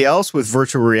somebody else with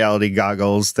virtual reality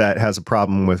goggles that has a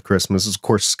problem with Christmas is, of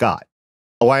course, Scott.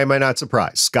 Why am I not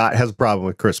surprised? Scott has a problem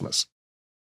with Christmas.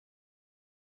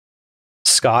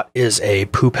 Scott is a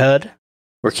poop head.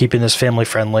 We're keeping this family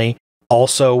friendly.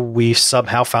 Also, we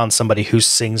somehow found somebody who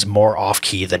sings more off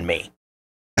key than me.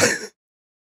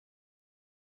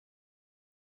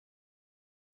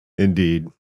 Indeed.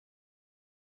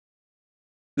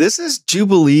 This is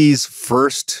Jubilee's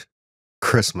first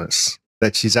Christmas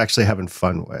that she's actually having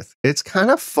fun with. It's kind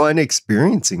of fun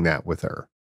experiencing that with her.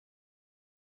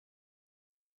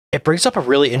 It brings up a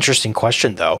really interesting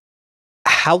question, though.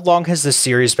 How long has this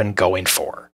series been going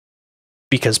for?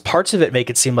 Because parts of it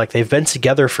make it seem like they've been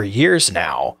together for years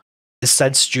now,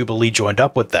 since Jubilee joined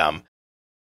up with them.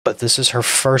 But this is her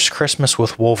first Christmas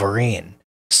with Wolverine.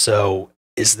 So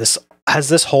has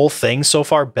this whole thing so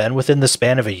far been within the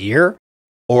span of a year?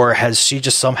 Or has she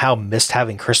just somehow missed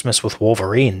having Christmas with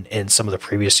Wolverine in some of the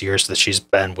previous years that she's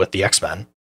been with the X-Men?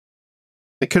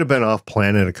 It could have been off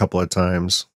planet a couple of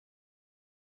times.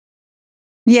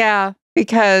 Yeah,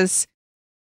 because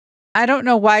I don't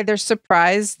know why they're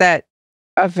surprised that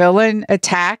a villain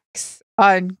attacks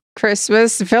on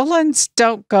Christmas. Villains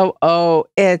don't go, oh,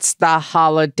 it's the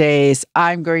holidays,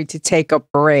 I'm going to take a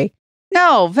break.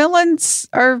 No, villains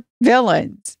are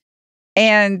villains.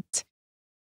 And,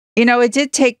 it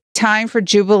did take time for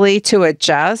Jubilee to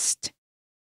adjust.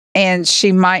 And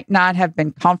she might not have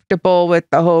been comfortable with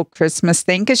the whole Christmas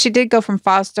thing, because she did go from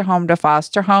foster home to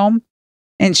foster home.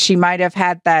 And she might have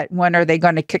had that, when are they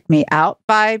going to kick me out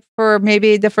vibe for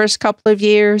maybe the first couple of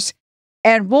years.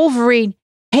 And Wolverine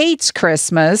hates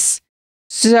Christmas.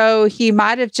 So he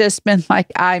might have just been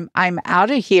like, I'm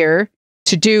out of here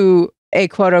to do a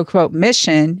quote unquote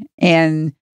mission.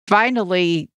 And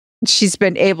finally, she's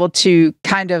been able to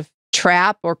kind of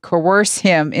trap or coerce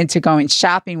him into going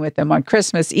shopping with him on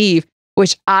Christmas Eve,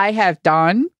 which I have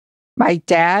done. My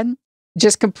dad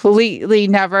just completely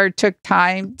never took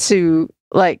time to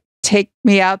take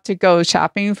me out to go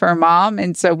shopping for Mom.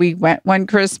 And so we went one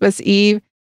Christmas Eve.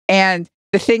 And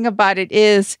the thing about it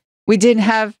is we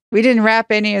didn't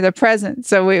wrap any of the presents.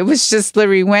 So it was just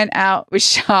literally went out, we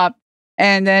shopped.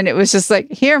 And then it was just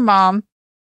like, here, Mom,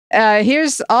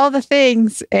 here's all the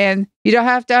things. And you don't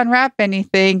have to unwrap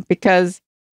anything because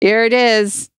here it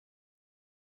is.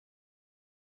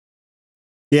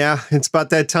 Yeah, it's about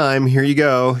that time. Here you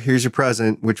go. Here's your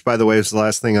present, which, by the way, was the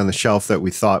last thing on the shelf that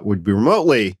we thought would be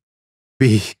remotely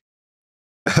be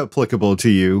applicable to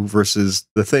you versus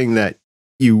the thing that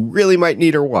you really might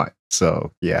need or want.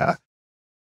 So, yeah.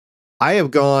 I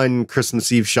have gone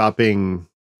Christmas Eve shopping,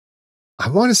 I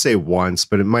want to say once,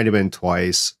 but it might have been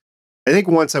twice. I think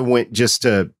once I went just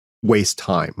to waste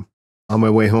time. on my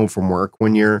way home from work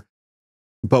one year.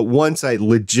 But once I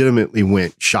legitimately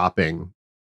went shopping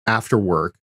after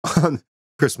work on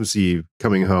Christmas Eve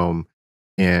coming home.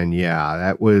 And yeah,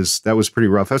 that was pretty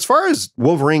rough. As far as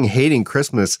Wolverine hating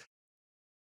Christmas,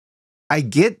 I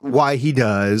get why he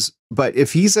does, but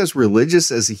if he's as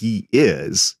religious as he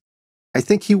is, I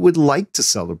think he would like to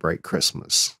celebrate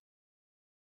Christmas.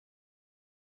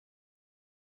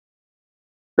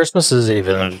 Christmas isn't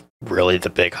even really the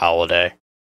big holiday.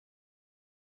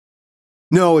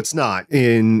 No, it's not.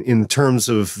 In terms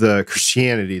of the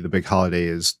Christianity, the big holiday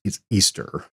is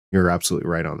Easter. You're absolutely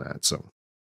right on that. So,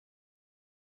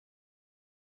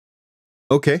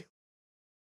 okay.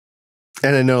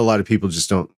 And I know a lot of people just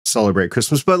don't celebrate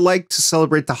Christmas, but like to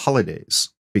celebrate the holidays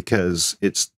because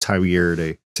it's time of year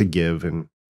to give and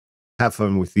have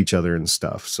fun with each other and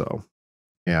stuff. So,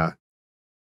 yeah.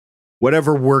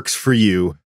 Whatever works for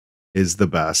you is the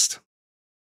best.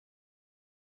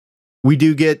 We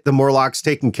do get the Morlocks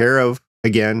taken care of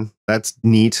again. That's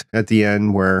neat at the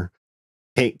end where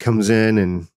Hank comes in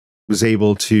and was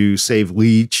able to save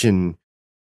Leech, and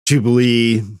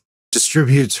Jubilee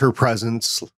distributes her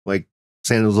presents like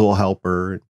Santa's little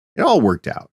helper. It all worked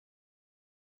out.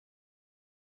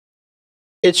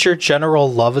 It's your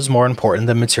general love is more important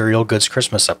than material goods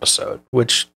Christmas episode,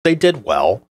 which they did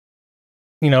well.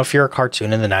 You know, if you're a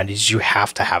cartoon in the 90s, you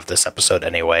have to have this episode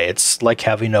anyway. It's like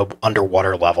having an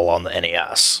underwater level on the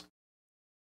NES.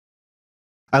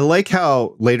 I like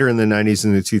how later in the 90s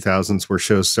and the 2000s where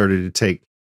shows started to take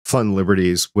fun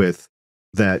liberties with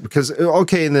that. Because,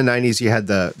 okay, in the 90s, you had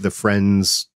the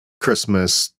Friends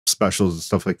Christmas specials and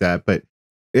stuff like that. But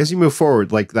as you move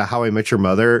forward, like the How I Met Your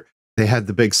Mother, they had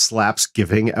the big Slaps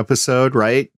Giving episode,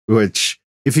 right? Which,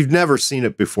 if you've never seen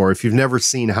it before, if you've never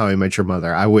seen How I Met Your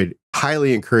Mother, I would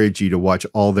highly encourage you to watch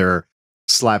all their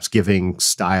Slaps Giving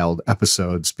styled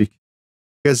episodes because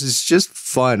it's just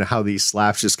fun how these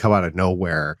slaps just come out of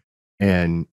nowhere,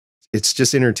 and it's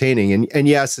just entertaining. And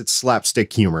yes, it's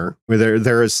slapstick humor where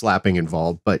there is slapping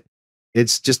involved, but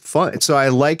it's just fun. So I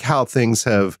like how things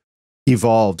have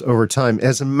evolved over time.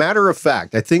 As a matter of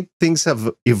fact, I think things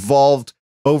have evolved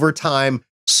over time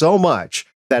so much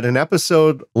that an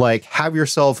episode like Have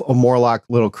Yourself a Morlock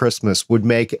Little Christmas would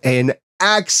make an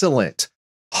excellent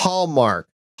Hallmark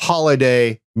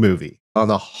holiday movie on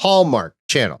the Hallmark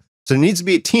channel. So there needs to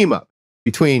be a team up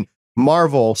between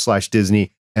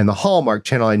Marvel/Disney and the Hallmark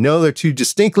channel. I know they're two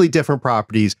distinctly different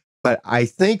properties, but I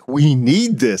think we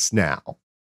need this now.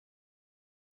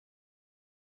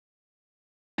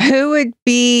 Who would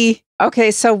be, okay,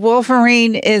 so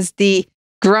Wolverine is the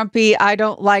grumpy, I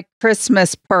don't like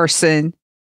Christmas person.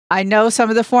 I know some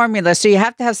of the formulas. So you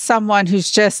have to have someone who's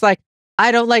just like,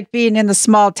 I don't like being in the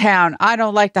small town. I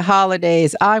don't like the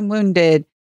holidays. I'm wounded.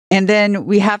 And then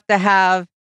we have to have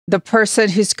the person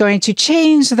who's going to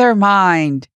change their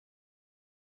mind.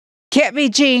 Can't be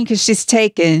Jean because she's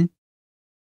taken.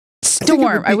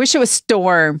 Storm. I wish it was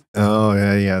Storm. Oh,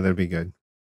 yeah, that'd be good.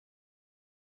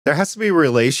 There has to be a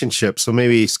relationship. So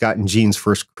maybe Scott and Jean's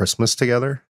first Christmas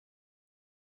together.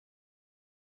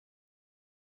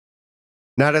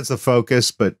 Not as the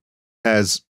focus, but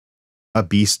as a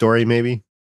B story, maybe.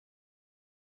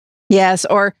 Yes,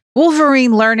 or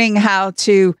Wolverine learning how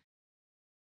to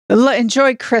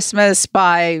enjoy Christmas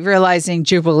by realizing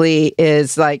Jubilee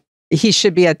is like, he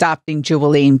should be adopting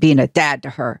Jubilee and being a dad to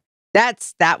her.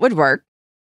 That would work.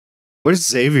 What is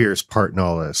Xavier's part in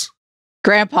all this?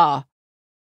 Grandpa.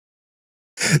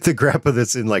 The grandpa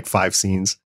that's in like 5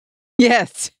 scenes.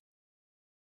 Yes.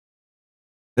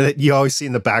 That you always see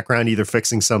in the background, either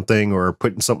fixing something or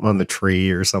putting something on the tree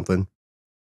or something.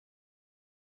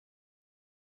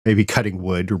 Maybe cutting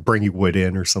wood or bringing wood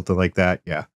in or something like that.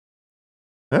 Yeah.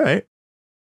 All right.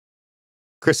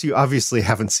 Chris, you obviously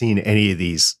haven't seen any of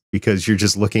these because you're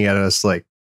just looking at us like,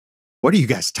 what are you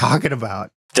guys talking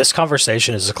about? This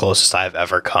conversation is the closest I've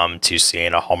ever come to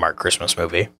seeing a Hallmark Christmas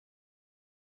movie.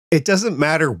 It doesn't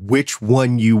matter which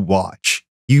one you watch.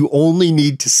 You only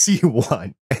need to see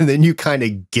one, and then you kind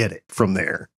of get it from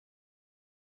there.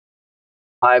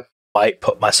 I might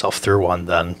put myself through one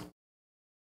then.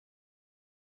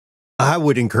 I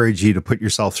would encourage you to put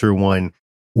yourself through one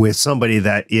with somebody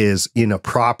that is in a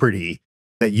property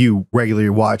that you regularly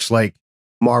watch, like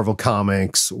Marvel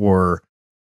Comics or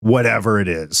whatever it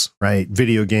is, right?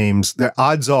 Video games. The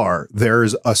odds are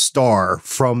there's a star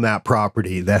from that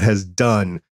property that has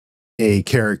done a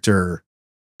character,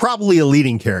 probably a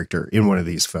leading character in one of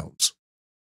these films.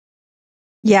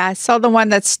 Yeah, I saw the one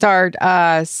that starred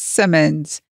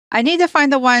Simmons. I need to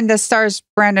find the one that stars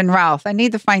Brandon Routh. I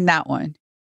need to find that one.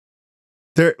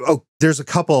 There's a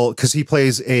couple, because he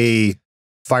plays a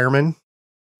fireman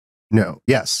No.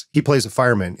 Yes. He plays a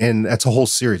fireman, and that's a whole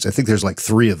series. I think there's like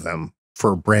 3 of them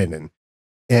for Brandon.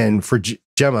 And for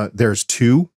Gemma, there's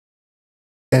 2,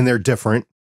 and they're different.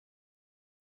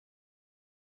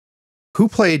 Who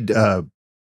played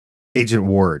Agent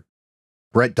Ward?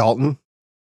 Brett Dalton?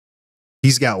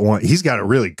 He's got one. He's got a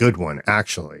really good one,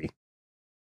 actually.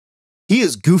 He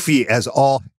is goofy as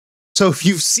all. So if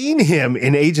you've seen him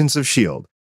in Agents of S.H.I.E.L.D.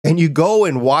 and you go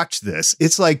and watch this,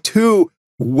 it's like 2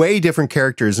 way different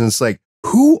characters. And it's like,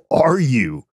 who are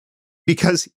you?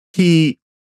 Because he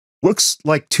looks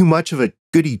like too much of a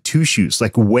goody two-shoes,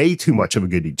 like way too much of a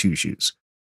goody two-shoes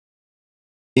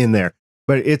in there.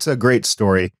 But it's a great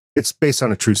story. It's based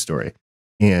on a true story,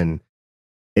 and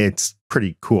it's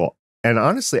pretty cool. And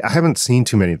honestly, I haven't seen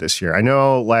too many this year. I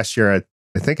know last year,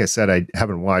 I think I said I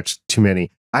haven't watched too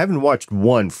many. I haven't watched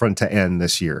one front to end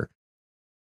this year.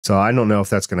 So I don't know if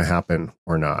that's going to happen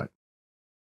or not.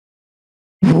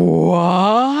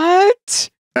 What?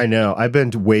 I know. I've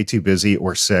been way too busy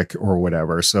or sick or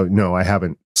whatever. So no, I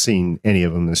haven't seen any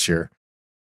of them this year.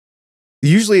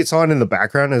 Usually it's on in the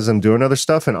background as I'm doing other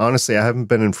stuff. And honestly, I haven't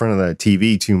been in front of the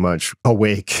TV too much,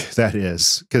 awake, that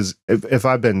is. Because if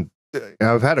I've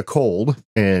had a cold,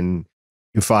 and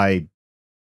if I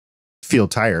feel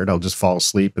tired, I'll just fall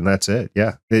asleep, and that's it.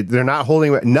 Yeah. They're not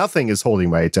nothing is holding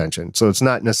my attention. So it's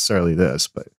not necessarily this,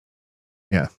 but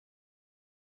yeah.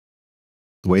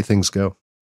 The way things go.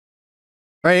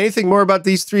 All right. Anything more about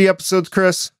these 3 episodes,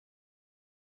 Chris?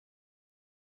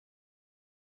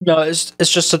 No, it's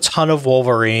just a ton of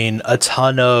Wolverine, a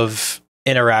ton of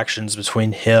interactions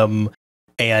between him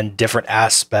and different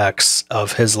aspects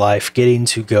of his life, getting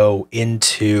to go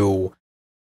into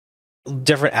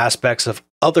different aspects of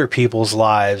other people's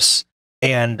lives,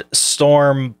 and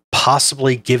Storm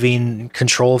possibly giving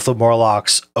control of the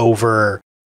Morlocks over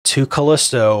to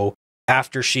Callisto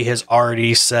after she has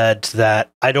already said that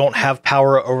I don't have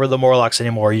power over the Morlocks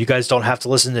anymore. You guys don't have to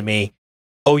listen to me.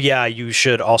 Oh yeah, you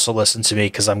should also listen to me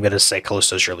because I'm going to say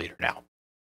Callisto's your leader now.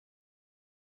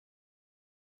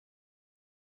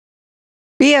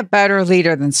 Be a better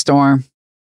leader than Storm.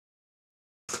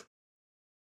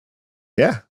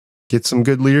 Yeah. Get some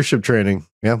good leadership training.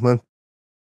 Yeah, man.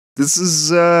 This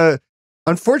is,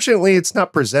 unfortunately, it's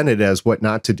not presented as what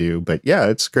not to do, but yeah,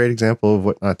 it's a great example of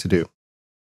what not to do.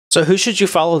 So who should you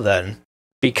follow then?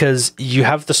 Because you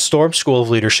have the Storm School of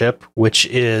Leadership, which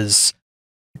is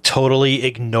totally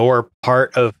ignore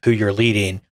part of who you're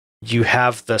leading. You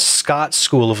have the Scott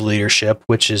School of Leadership,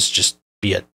 which is just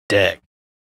be a dick.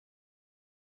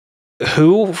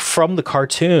 Who from the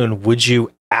cartoon would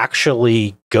you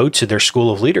actually go to their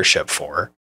School of Leadership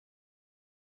for?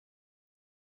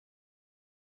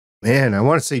 Man, I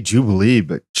want to say Jubilee,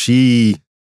 but she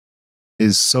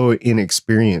is so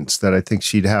inexperienced that I think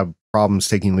she'd have problems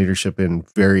taking leadership in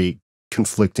very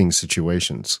conflicting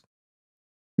situations.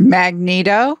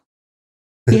 Magneto.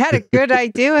 He had a good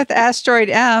idea with Asteroid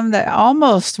M that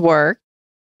almost worked.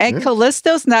 And Yeah.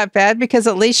 Callisto's not bad because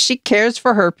at least she cares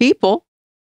for her people.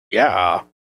 Yeah.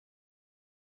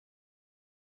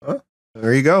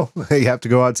 There you go. You have to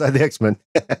go outside the X-Men.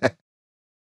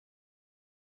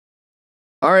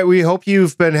 All right. We hope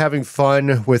you've been having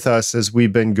fun with us as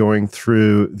we've been going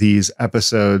through these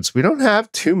episodes. We don't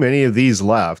have too many of these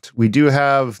left. We do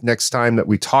have next time that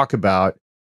we talk about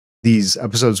these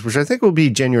episodes, which I think will be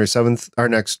January 7th, our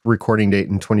next recording date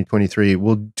in 2023.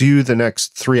 We'll do the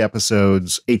next 3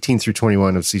 episodes, 18 through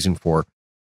 21 of season 4.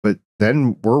 But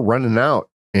then we're running out,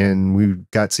 and we've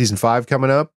got season 5 coming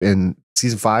up, and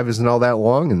season 5 isn't all that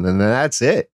long. And then that's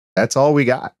it. That's all we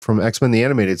got from X-Men, the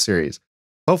animated series.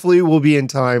 Hopefully we'll be in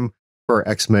time for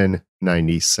X-Men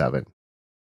 97.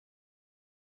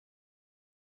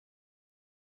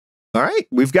 All right.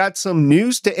 We've got some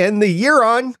news to end the year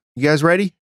on. You guys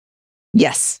ready?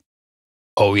 Yes.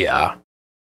 Oh yeah.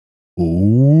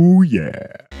 Oh, yeah.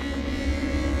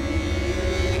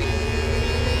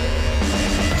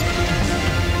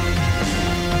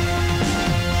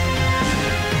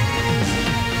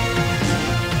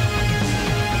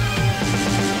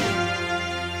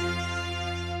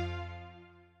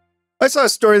 I saw a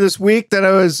story this week that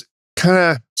I was kind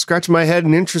of scratching my head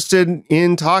and interested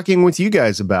in talking with you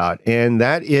guys about. And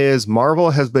that is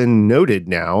Marvel has been noted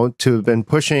now to have been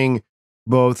pushing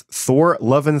both Thor,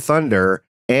 Love and Thunder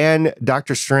and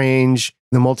Doctor Strange,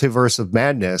 The Multiverse of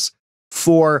Madness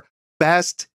for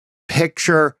Best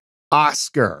Picture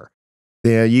Oscar.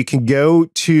 Yeah, you can go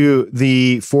to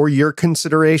the For Your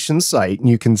Consideration site and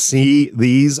you can see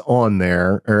these on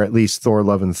there, or at least Thor,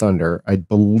 Love and Thunder. I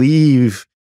believe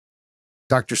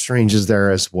Doctor Strange is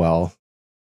there as well.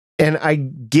 And I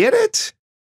get it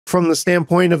from the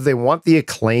standpoint of they want the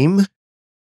acclaim,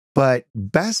 But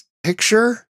Best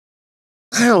Picture,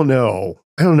 I don't know.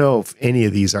 I don't know if any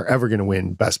of these are ever going to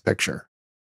win Best Picture.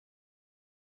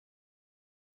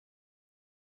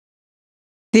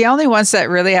 The only ones that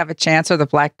really have a chance are the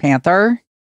Black Panther.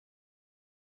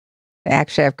 They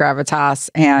actually have gravitas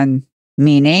and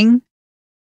meaning.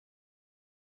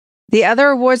 The other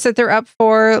awards that they're up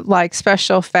for, like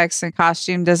special effects and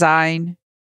costume design,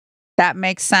 that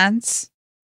makes sense.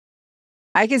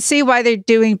 I can see why they're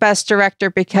doing Best Director,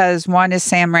 because one is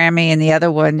Sam Raimi and the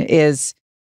other one is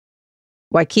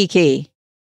Waikiki.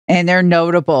 And they're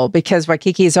notable because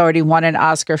Waikiki's already won an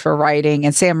Oscar for writing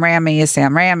and Sam Raimi is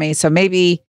Sam Raimi. So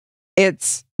maybe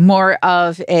it's more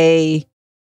of a,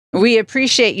 we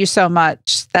appreciate you so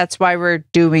much. That's why we're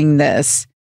doing this.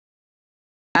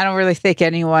 I don't really think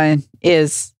anyone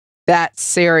is that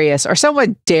serious, or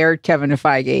someone dared Kevin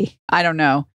Feige. I don't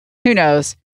know. Who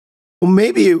knows? Well,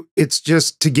 maybe it's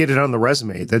just to get it on the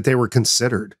resume that they were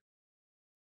considered.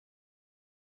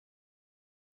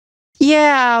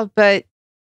 Yeah, but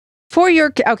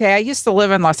I used to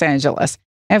live in Los Angeles,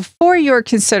 and for your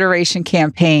consideration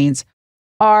campaigns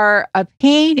are a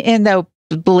pain in the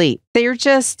bleep. They're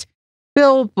just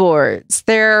billboards.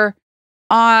 They're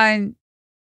on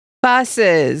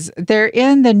buses. They're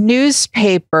in the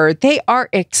newspaper. They are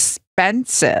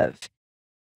expensive.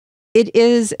 It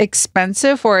is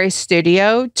expensive for a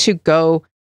studio to go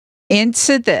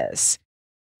into this.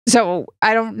 So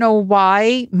I don't know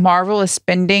why Marvel is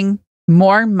spending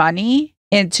more money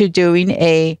into doing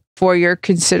a for-your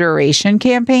consideration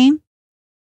campaign.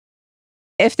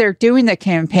 If they're doing the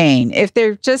campaign, if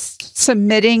they're just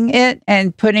submitting it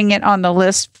and putting it on the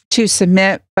list to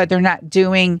submit, but they're not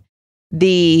doing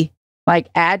the like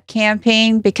ad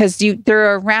campaign, because there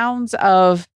are rounds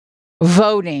of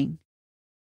voting.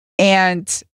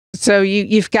 And so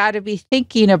you've got to be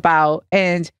thinking about,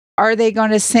 and are they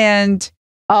going to send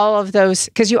all of those?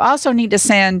 Because you also need to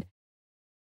send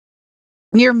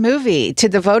your movie to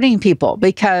the voting people,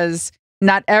 because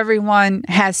not everyone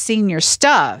has seen your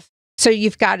stuff. So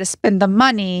you've got to spend the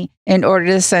money in order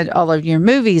to send all of your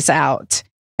movies out.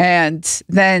 And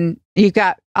then you've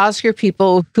got Oscar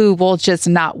people who will just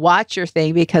not watch your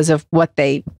thing because of what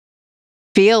they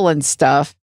feel and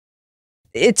stuff.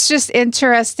 It's just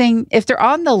interesting. If they're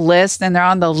on the list, then they're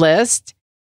on the list.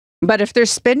 But if they're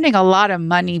spending a lot of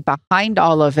money behind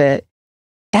all of it,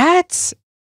 that's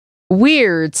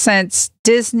weird, since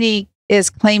Disney is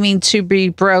claiming to be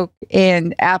broke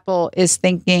and Apple is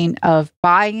thinking of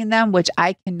buying them, which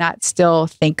I cannot still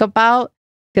think about,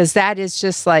 because that is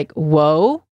just like,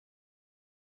 whoa.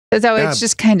 So it's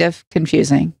just kind of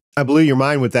confusing. I blew your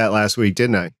mind with that last week,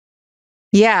 didn't I?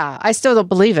 Yeah, I still don't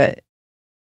believe it.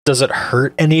 Does it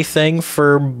hurt anything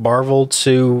for Marvel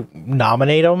to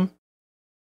nominate them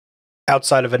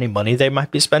outside of any money they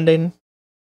might be spending?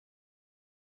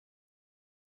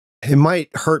 It might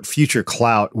hurt future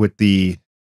clout with the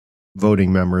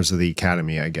voting members of the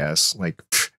Academy, I guess. Like,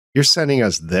 you're sending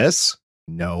us this?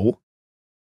 No.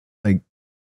 Like,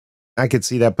 I could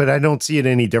see that, but I don't see it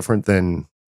any different than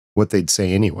what they'd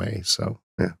say anyway. So,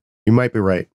 yeah, you might be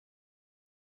right.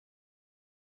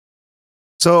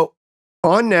 So,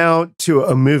 on now to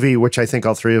a movie which I think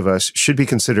all three of us should be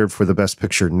considered for the Best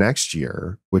Picture next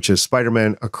year, which is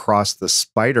Spider-Man Across the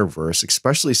Spider-Verse,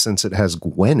 especially since it has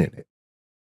Gwen in it.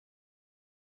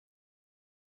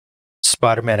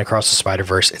 Spider-Man Across the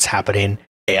Spider-Verse, it's happening,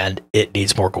 and it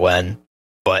needs more Gwen,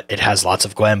 but it has lots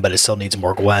of Gwen, but it still needs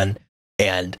more Gwen,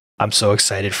 and I'm so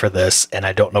excited for this, and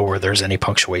I don't know where there's any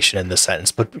punctuation in this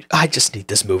sentence, but I just need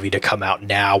this movie to come out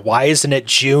now. Why isn't it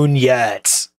June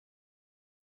yet?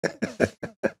 I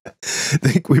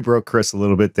think we broke Chris a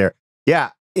little bit there.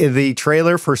 Yeah, the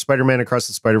trailer for Spider-Man Across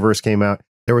the Spider-Verse came out.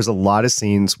 There was a lot of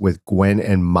scenes with Gwen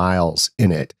and Miles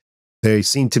in it. They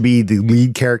seem to be the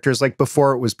lead characters. Like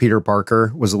before, it was Peter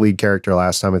Parker was the lead character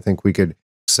last time, I think we could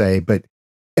say.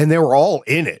 And they were all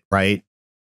in it, right?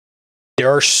 There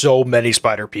are so many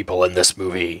Spider people in this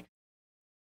movie.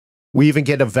 We even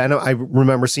get a Venom. I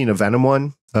remember seeing a Venom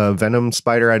one, a Venom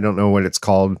Spider. I don't know what it's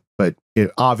called, but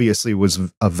it obviously was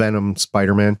a Venom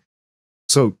Spider-Man.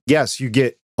 So yes, you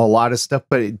get a lot of stuff,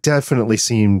 but it definitely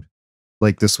seemed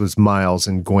like this was Miles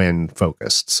and Gwen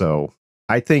focused. So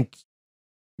I think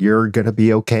you're going to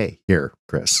be okay here,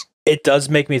 Chris. It does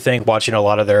make me think, watching a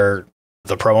lot of the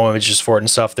promo images for it and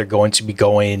stuff, they're going to be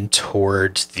going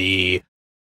towards the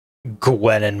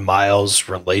Gwen and Miles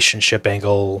relationship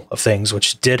angle of things,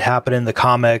 which did happen in the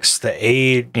comics. The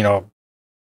age,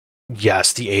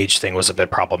 yes, the age thing was a bit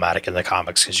problematic in the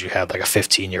comics because you had like a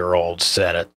 15-year-old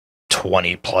and a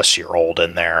 20-plus-year-old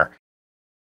in there.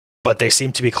 But they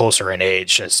seem to be closer in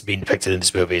age as being depicted in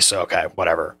these movies, so okay,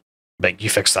 whatever. Like, you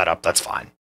fix that up, that's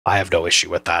fine. I have no issue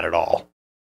with that at all.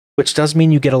 Which does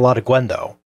mean you get a lot of Gwen,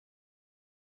 though.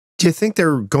 Do you think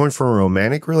they're going for a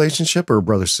romantic relationship or a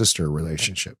brother-sister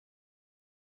relationship?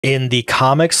 In the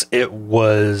comics, it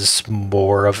was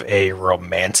more of a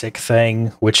romantic thing,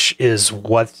 which is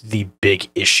what the big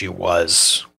issue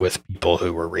was with people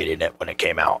who were reading it when it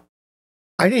came out.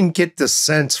 I didn't get the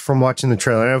sense from watching the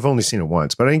trailer. I've only seen it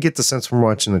once, but I didn't get the sense from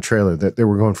watching the trailer that they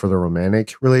were going for the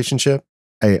romantic relationship.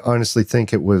 I honestly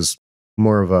think it was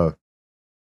more of a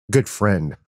good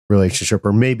friend relationship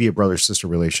or maybe a brother-sister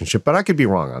relationship, but I could be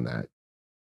wrong on that.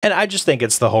 And I just think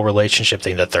it's the whole relationship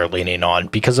thing that they're leaning on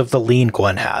because of the lean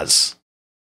Gwen has.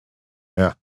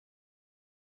 Yeah.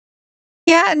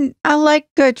 Yeah, and I like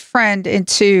good friend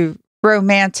into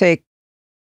romantic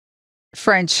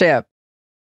friendship.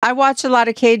 I watch a lot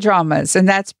of K-dramas, and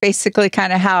that's basically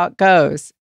kind of how it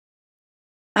goes.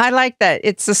 I like that.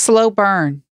 It's a slow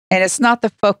burn, and it's not the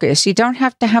focus. You don't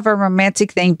have to have a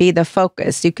romantic thing be the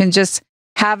focus. You can just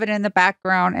have it in the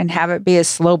background and have it be a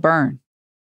slow burn.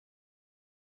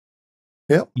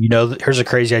 Yep. You know, here's a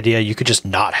crazy idea. You could just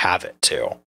not have it, too.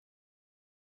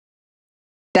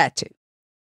 That too.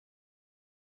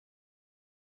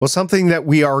 Well, something that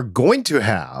we are going to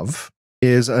have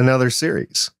is another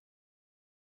series.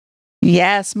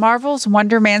 Yes, Marvel's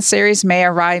Wonder Man series may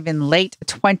arrive in late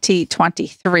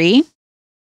 2023.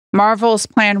 Marvel's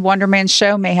planned Wonder Man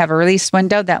show may have a release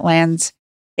window that lands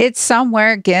it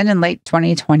somewhere again in late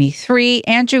 2023.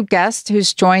 Andrew Guest,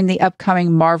 who's joined the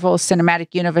upcoming Marvel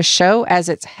Cinematic Universe show as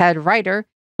its head writer,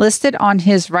 listed on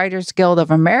his Writers Guild of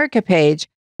America page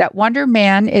that Wonder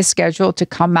Man is scheduled to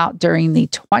come out during the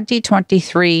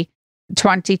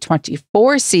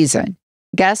 2023-2024 season.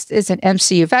 Guest is an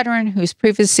MCU veteran who's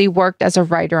previously worked as a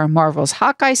writer on Marvel's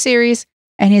Hawkeye series,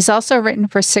 and he's also written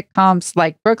for sitcoms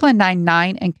like Brooklyn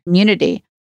Nine-Nine and Community.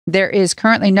 There is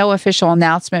currently no official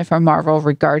announcement from Marvel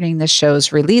regarding the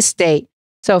show's release date.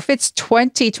 So if it's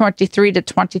 2023 to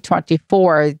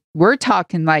 2024, we're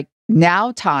talking like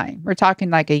now time. We're talking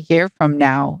like a year from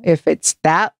now if it's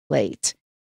that late.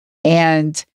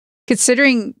 And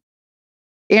considering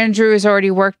Andrew has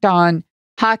already worked on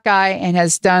Hawkeye and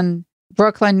has done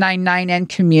Brooklyn Nine-Nine and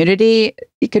Community,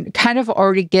 you could kind of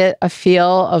already get a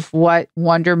feel of what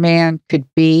Wonder Man could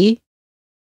be.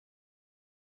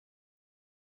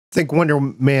 I think Wonder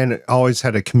Man always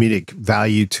had a comedic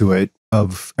value to it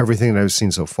of everything that I've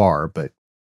seen so far, but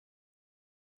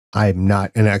I'm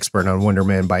not an expert on Wonder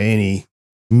Man by any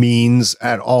means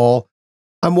at all.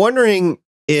 I'm wondering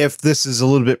if this is a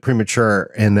little bit premature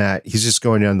in that he's just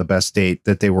going on the best date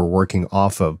that they were working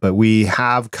off of. But we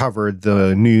have covered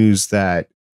the news that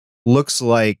looks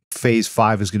like phase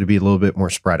 5 is going to be a little bit more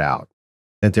spread out,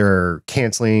 that they're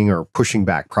canceling or pushing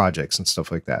back projects and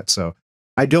stuff like that. So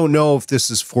I don't know if this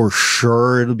is for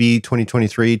sure it'll be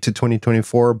 2023 to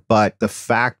 2024, but the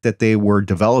fact that they were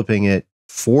developing it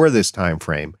for this time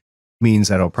frame means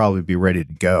that it'll probably be ready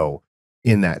to go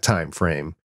in that time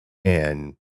frame.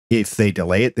 And if they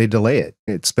delay it, they delay it.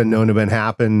 It's been known to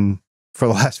happen for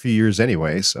the last few years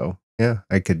anyway. So yeah,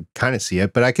 I could kind of see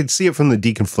it, but I could see it from the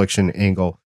deconfliction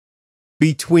angle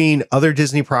between other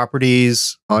Disney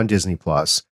properties on Disney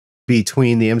Plus,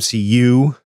 between the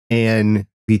MCU and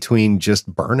between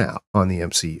just burnout on the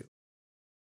MCU.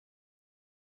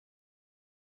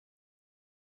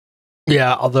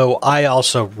 Yeah, although I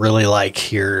also really like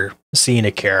seeing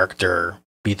a character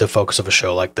be the focus of a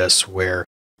show like this, where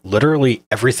literally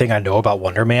everything I know about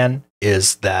Wonder Man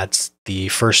is that the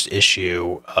first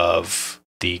issue of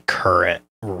the current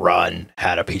run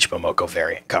had a Peach Momoko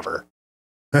variant cover.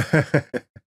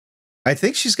 I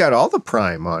think she's got all the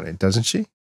Prime on it, doesn't she?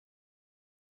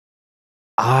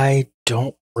 I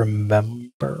don't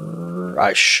remember.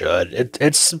 I should.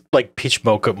 It's like Peach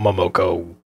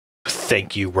Momoko,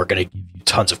 thank you, we're going to give you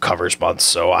tons of covers months,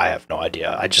 so I have no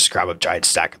idea. I just grab a giant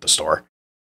stack at the store.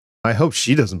 I hope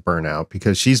she doesn't burn out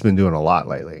because she's been doing a lot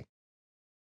lately.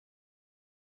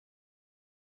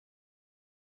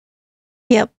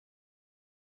 Yep.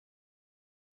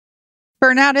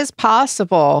 Burnout is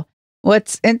possible.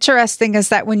 What's interesting is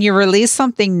that when you release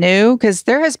something new, because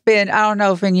there has been, I don't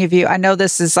know if any of you, I know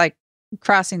this is like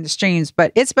crossing the streams,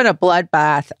 but it's been a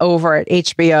bloodbath over at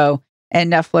HBO,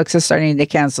 and Netflix is starting to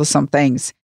cancel some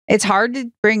things. It's hard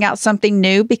to bring out something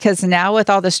new because now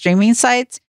with all the streaming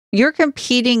sites, you're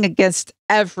competing against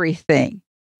everything.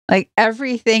 Like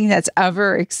everything that's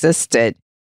ever existed,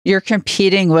 you're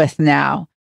competing with now.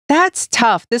 That's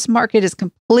tough. This market is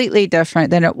completely different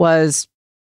than it was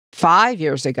 5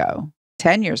 years ago,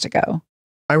 10 years ago.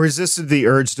 I resisted the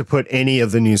urge to put any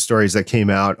of the news stories that came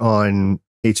out on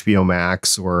HBO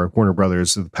Max or Warner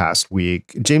Brothers of the past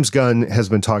week. James Gunn has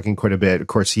been talking quite a bit. Of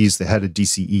course, he's the head of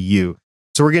DCEU.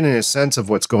 So we're getting a sense of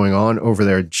what's going on over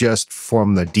there just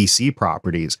from the DC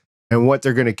properties and what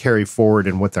they're going to carry forward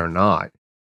and what they're not.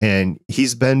 And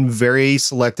he's been very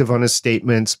selective on his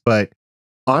statements, but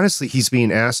honestly, he's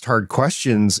being asked hard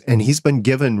questions and he's been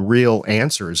given real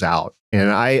answers out. And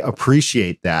I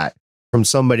appreciate that from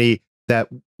somebody that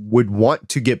would want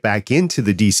to get back into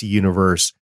the DC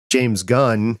universe. James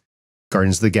Gunn,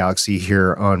 Guardians of the Galaxy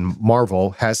here on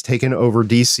Marvel, has taken over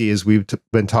DC, as we've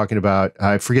been talking about.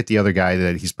 I forget the other guy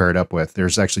that he's paired up with.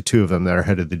 There's actually two of them that are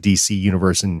head of the DC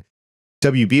universe in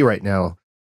WB right now.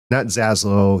 Not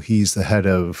Zaslow. He's the head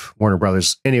of Warner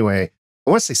Brothers. Anyway, I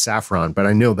want to say Saffron, but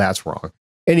I know that's wrong.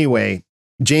 Anyway,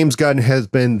 James Gunn has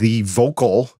been the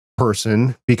vocal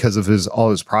person because of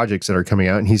all his projects that are coming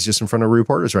out, and he's just in front of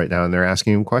reporters right now, and they're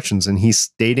asking him questions, and he's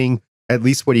stating at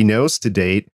least what he knows to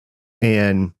date.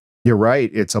 And you're right,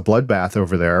 it's a bloodbath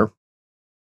over there.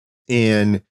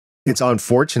 And it's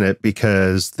unfortunate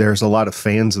because there's a lot of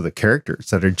fans of the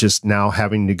characters that are just now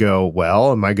having to go,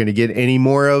 well, am I going to get any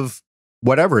more of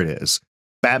whatever it is?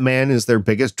 Batman is their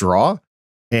biggest draw.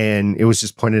 And it was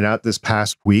just pointed out this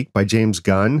past week by James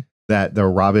Gunn that the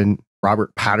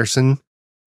Robert Pattinson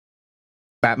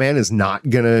Batman is not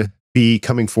going to be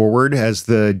coming forward as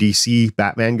the DC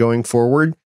Batman going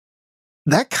forward.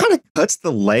 That kind of cuts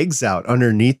the legs out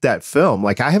underneath that film.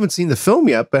 Like, I haven't seen the film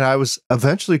yet, but I was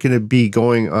eventually going to be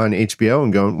going on HBO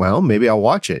and going, well, maybe I'll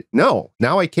watch it. No,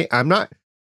 now I can't. I'm not.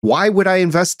 Why would I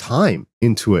invest time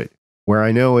into it where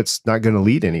I know it's not going to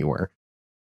lead anywhere?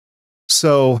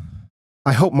 So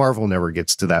I hope Marvel never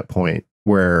gets to that point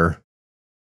where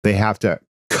they have to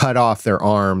cut off their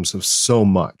arms of so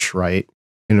much, right,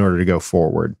 in order to go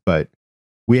forward. But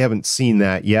we haven't seen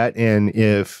that yet. And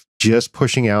if just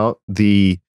pushing out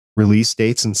the release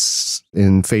dates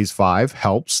in phase 5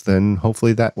 helps, then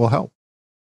hopefully that will help.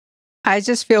 I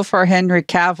just feel for Henry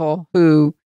Cavill,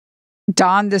 who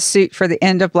donned the suit for the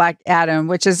end of Black Adam,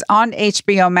 which is on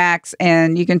HBO Max,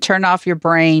 and you can turn off your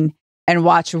brain and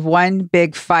watch one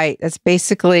big fight. That's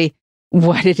basically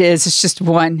what it is. It's just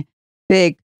one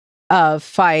big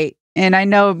fight. And I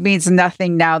know it means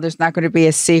nothing now. There's not going to be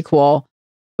a sequel,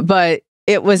 but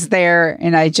it was there,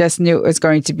 and I just knew it was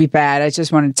going to be bad. I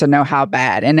just wanted to know how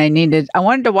bad. And I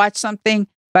wanted to watch something,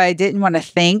 but I didn't want to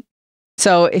think.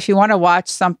 So if you want to watch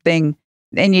something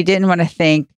and you didn't want to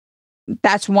think,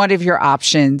 that's one of your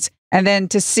options. And then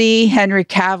to see Henry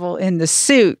Cavill in the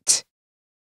suit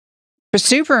for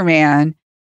Superman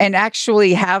and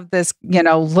actually have this,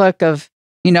 look of,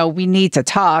 we need to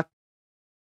talk.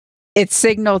 It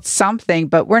signaled something,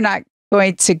 but we're not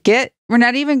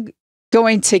even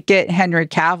going to get Henry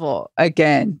Cavill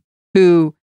again,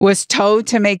 who was told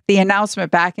to make the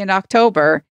announcement back in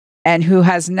October and who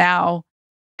has now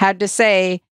had to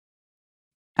say,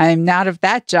 I'm out of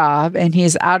that job, and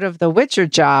he's out of the Witcher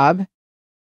job.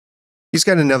 He's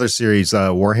got another series,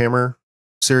 Warhammer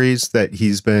series, that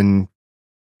he's been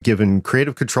given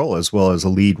creative control as well as a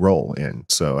lead role in.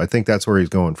 So I think that's where he's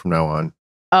going from now on.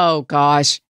 Oh,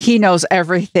 gosh. He knows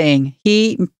everything.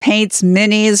 He paints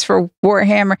minis for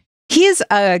Warhammer. He's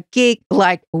a geek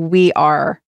like we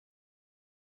are.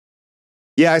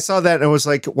 Yeah, I saw that and I was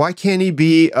like, why can't he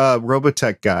be a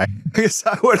Robotech guy? Because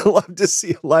I would have loved to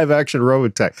see a live action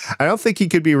Robotech. I don't think he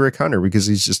could be Rick Hunter because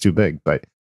he's just too big, but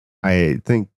I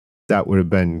think that would have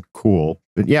been cool.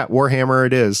 But yeah, Warhammer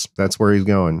it is. That's where he's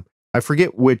going. I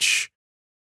forget which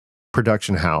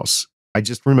production house. I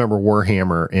just remember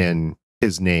Warhammer in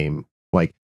his name.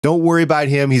 Like, don't worry about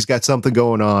him. He's got something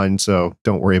going on, so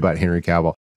don't worry about Henry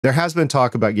Cavill. There has been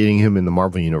talk about getting him in the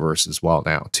Marvel Universe as well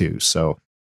now, too. So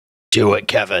do it,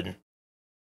 Kevin.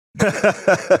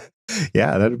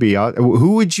 Yeah, that'd be odd.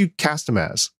 Who would you cast him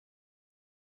as?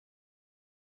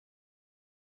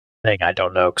 I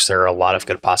don't know, because there are a lot of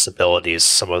good possibilities.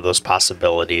 Some of those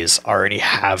possibilities already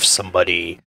have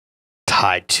somebody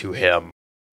tied to him.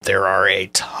 There are a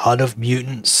ton of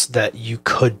mutants that you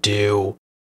could do.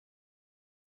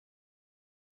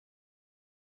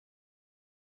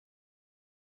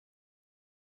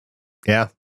 Yeah.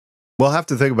 We'll have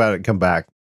to think about it and come back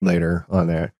later on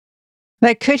there.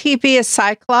 Like, could he be a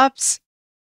Cyclops?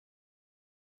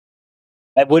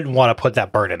 I wouldn't want to put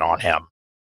that burden on him.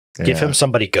 Yeah. Give him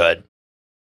somebody good.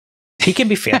 He can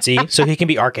be fancy, so he can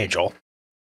be Archangel.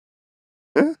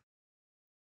 Huh?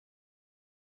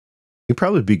 He'd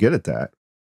probably be good at that.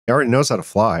 He already knows how to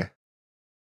fly.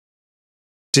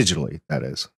 Digitally, that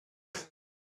is.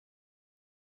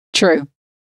 True.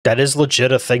 That is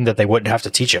legit a thing that they wouldn't have to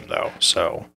teach him, though.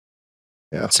 So,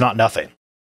 yeah, it's not nothing.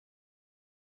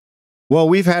 Well,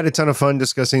 we've had a ton of fun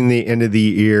discussing the end of the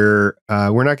year.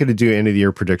 We're not going to do end of the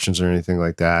year predictions or anything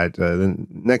like that. The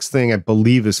next thing I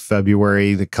believe is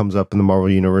February that comes up in the Marvel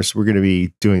Universe. We're going to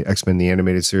be doing X-Men, the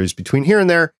animated series between here and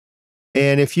there.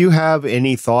 And if you have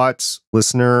any thoughts,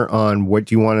 listener, on what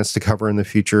you want us to cover in the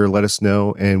future, let us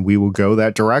know and we will go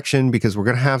that direction because we're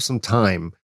going to have some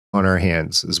time on our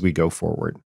hands as we go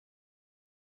forward.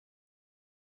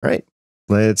 All right,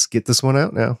 let's get this one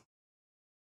out now.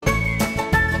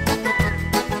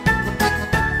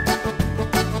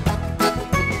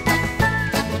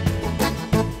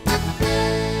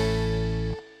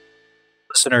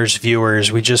 Listeners, viewers,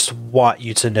 we just want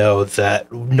you to know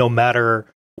that no matter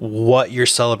what you're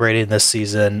celebrating this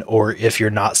season, or if you're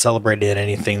not celebrating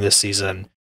anything this season,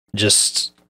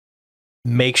 just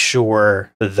make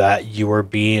sure that you are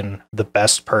being the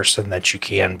best person that you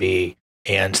can be.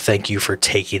 And thank you for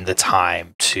taking the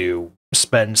time to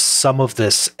spend some of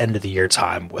this end of the year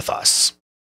time with us.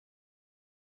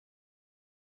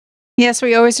 Yes,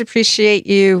 we always appreciate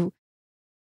you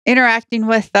interacting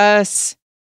with us.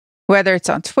 Whether it's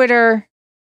on Twitter,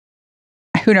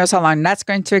 who knows how long that's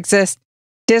going to exist,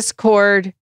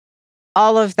 Discord,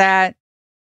 all of that.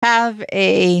 Have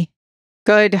a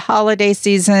good holiday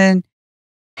season.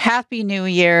 Happy New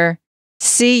Year.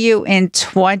 See you in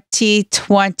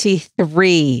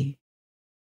 2023.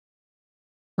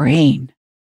 Rain.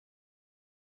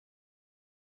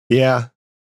 Yeah,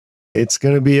 it's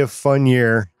going to be a fun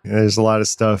year. There's a lot of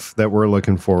stuff that we're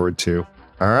looking forward to.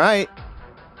 All right.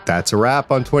 That's a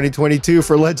wrap on 2022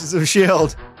 for Legends of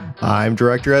S.H.I.E.L.D. I'm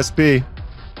Director SP.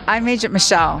 I'm Agent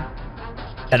Michelle.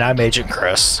 And I'm Agent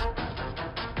Chris.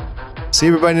 See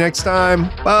everybody next time.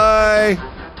 Bye.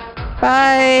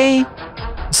 Bye.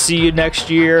 See you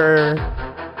next year.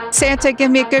 Santa,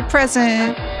 give me a good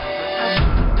present.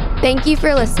 Thank you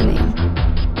for listening.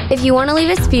 If you want to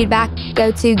leave us feedback,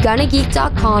 go to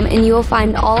gonnageek.com and you will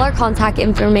find all our contact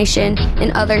information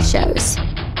and other shows.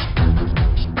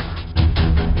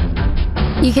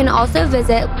 You can also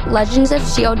visit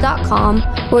legendsofshield.com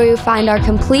where you'll find our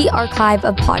complete archive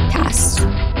of podcasts.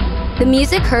 The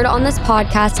music heard on this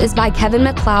podcast is by Kevin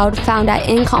MacLeod, found at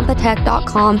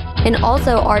incompetech.com, and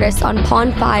also artists on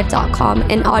pond5.com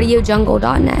and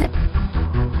audiojungle.net.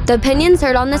 The opinions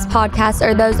heard on this podcast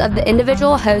are those of the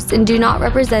individual hosts and do not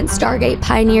represent Stargate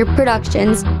Pioneer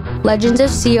Productions, Legends of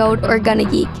S.H.I.E.L.D., or Gonna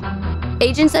Geek.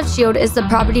 Agents of S.H.I.E.L.D. is the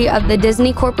property of the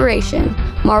Disney Corporation,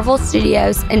 Marvel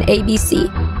Studios, and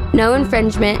ABC. No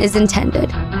infringement is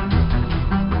intended.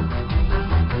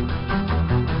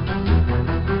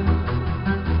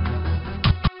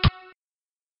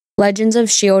 Legends of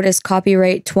S.H.I.E.L.D. is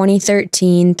copyright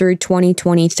 2013 through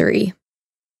 2023.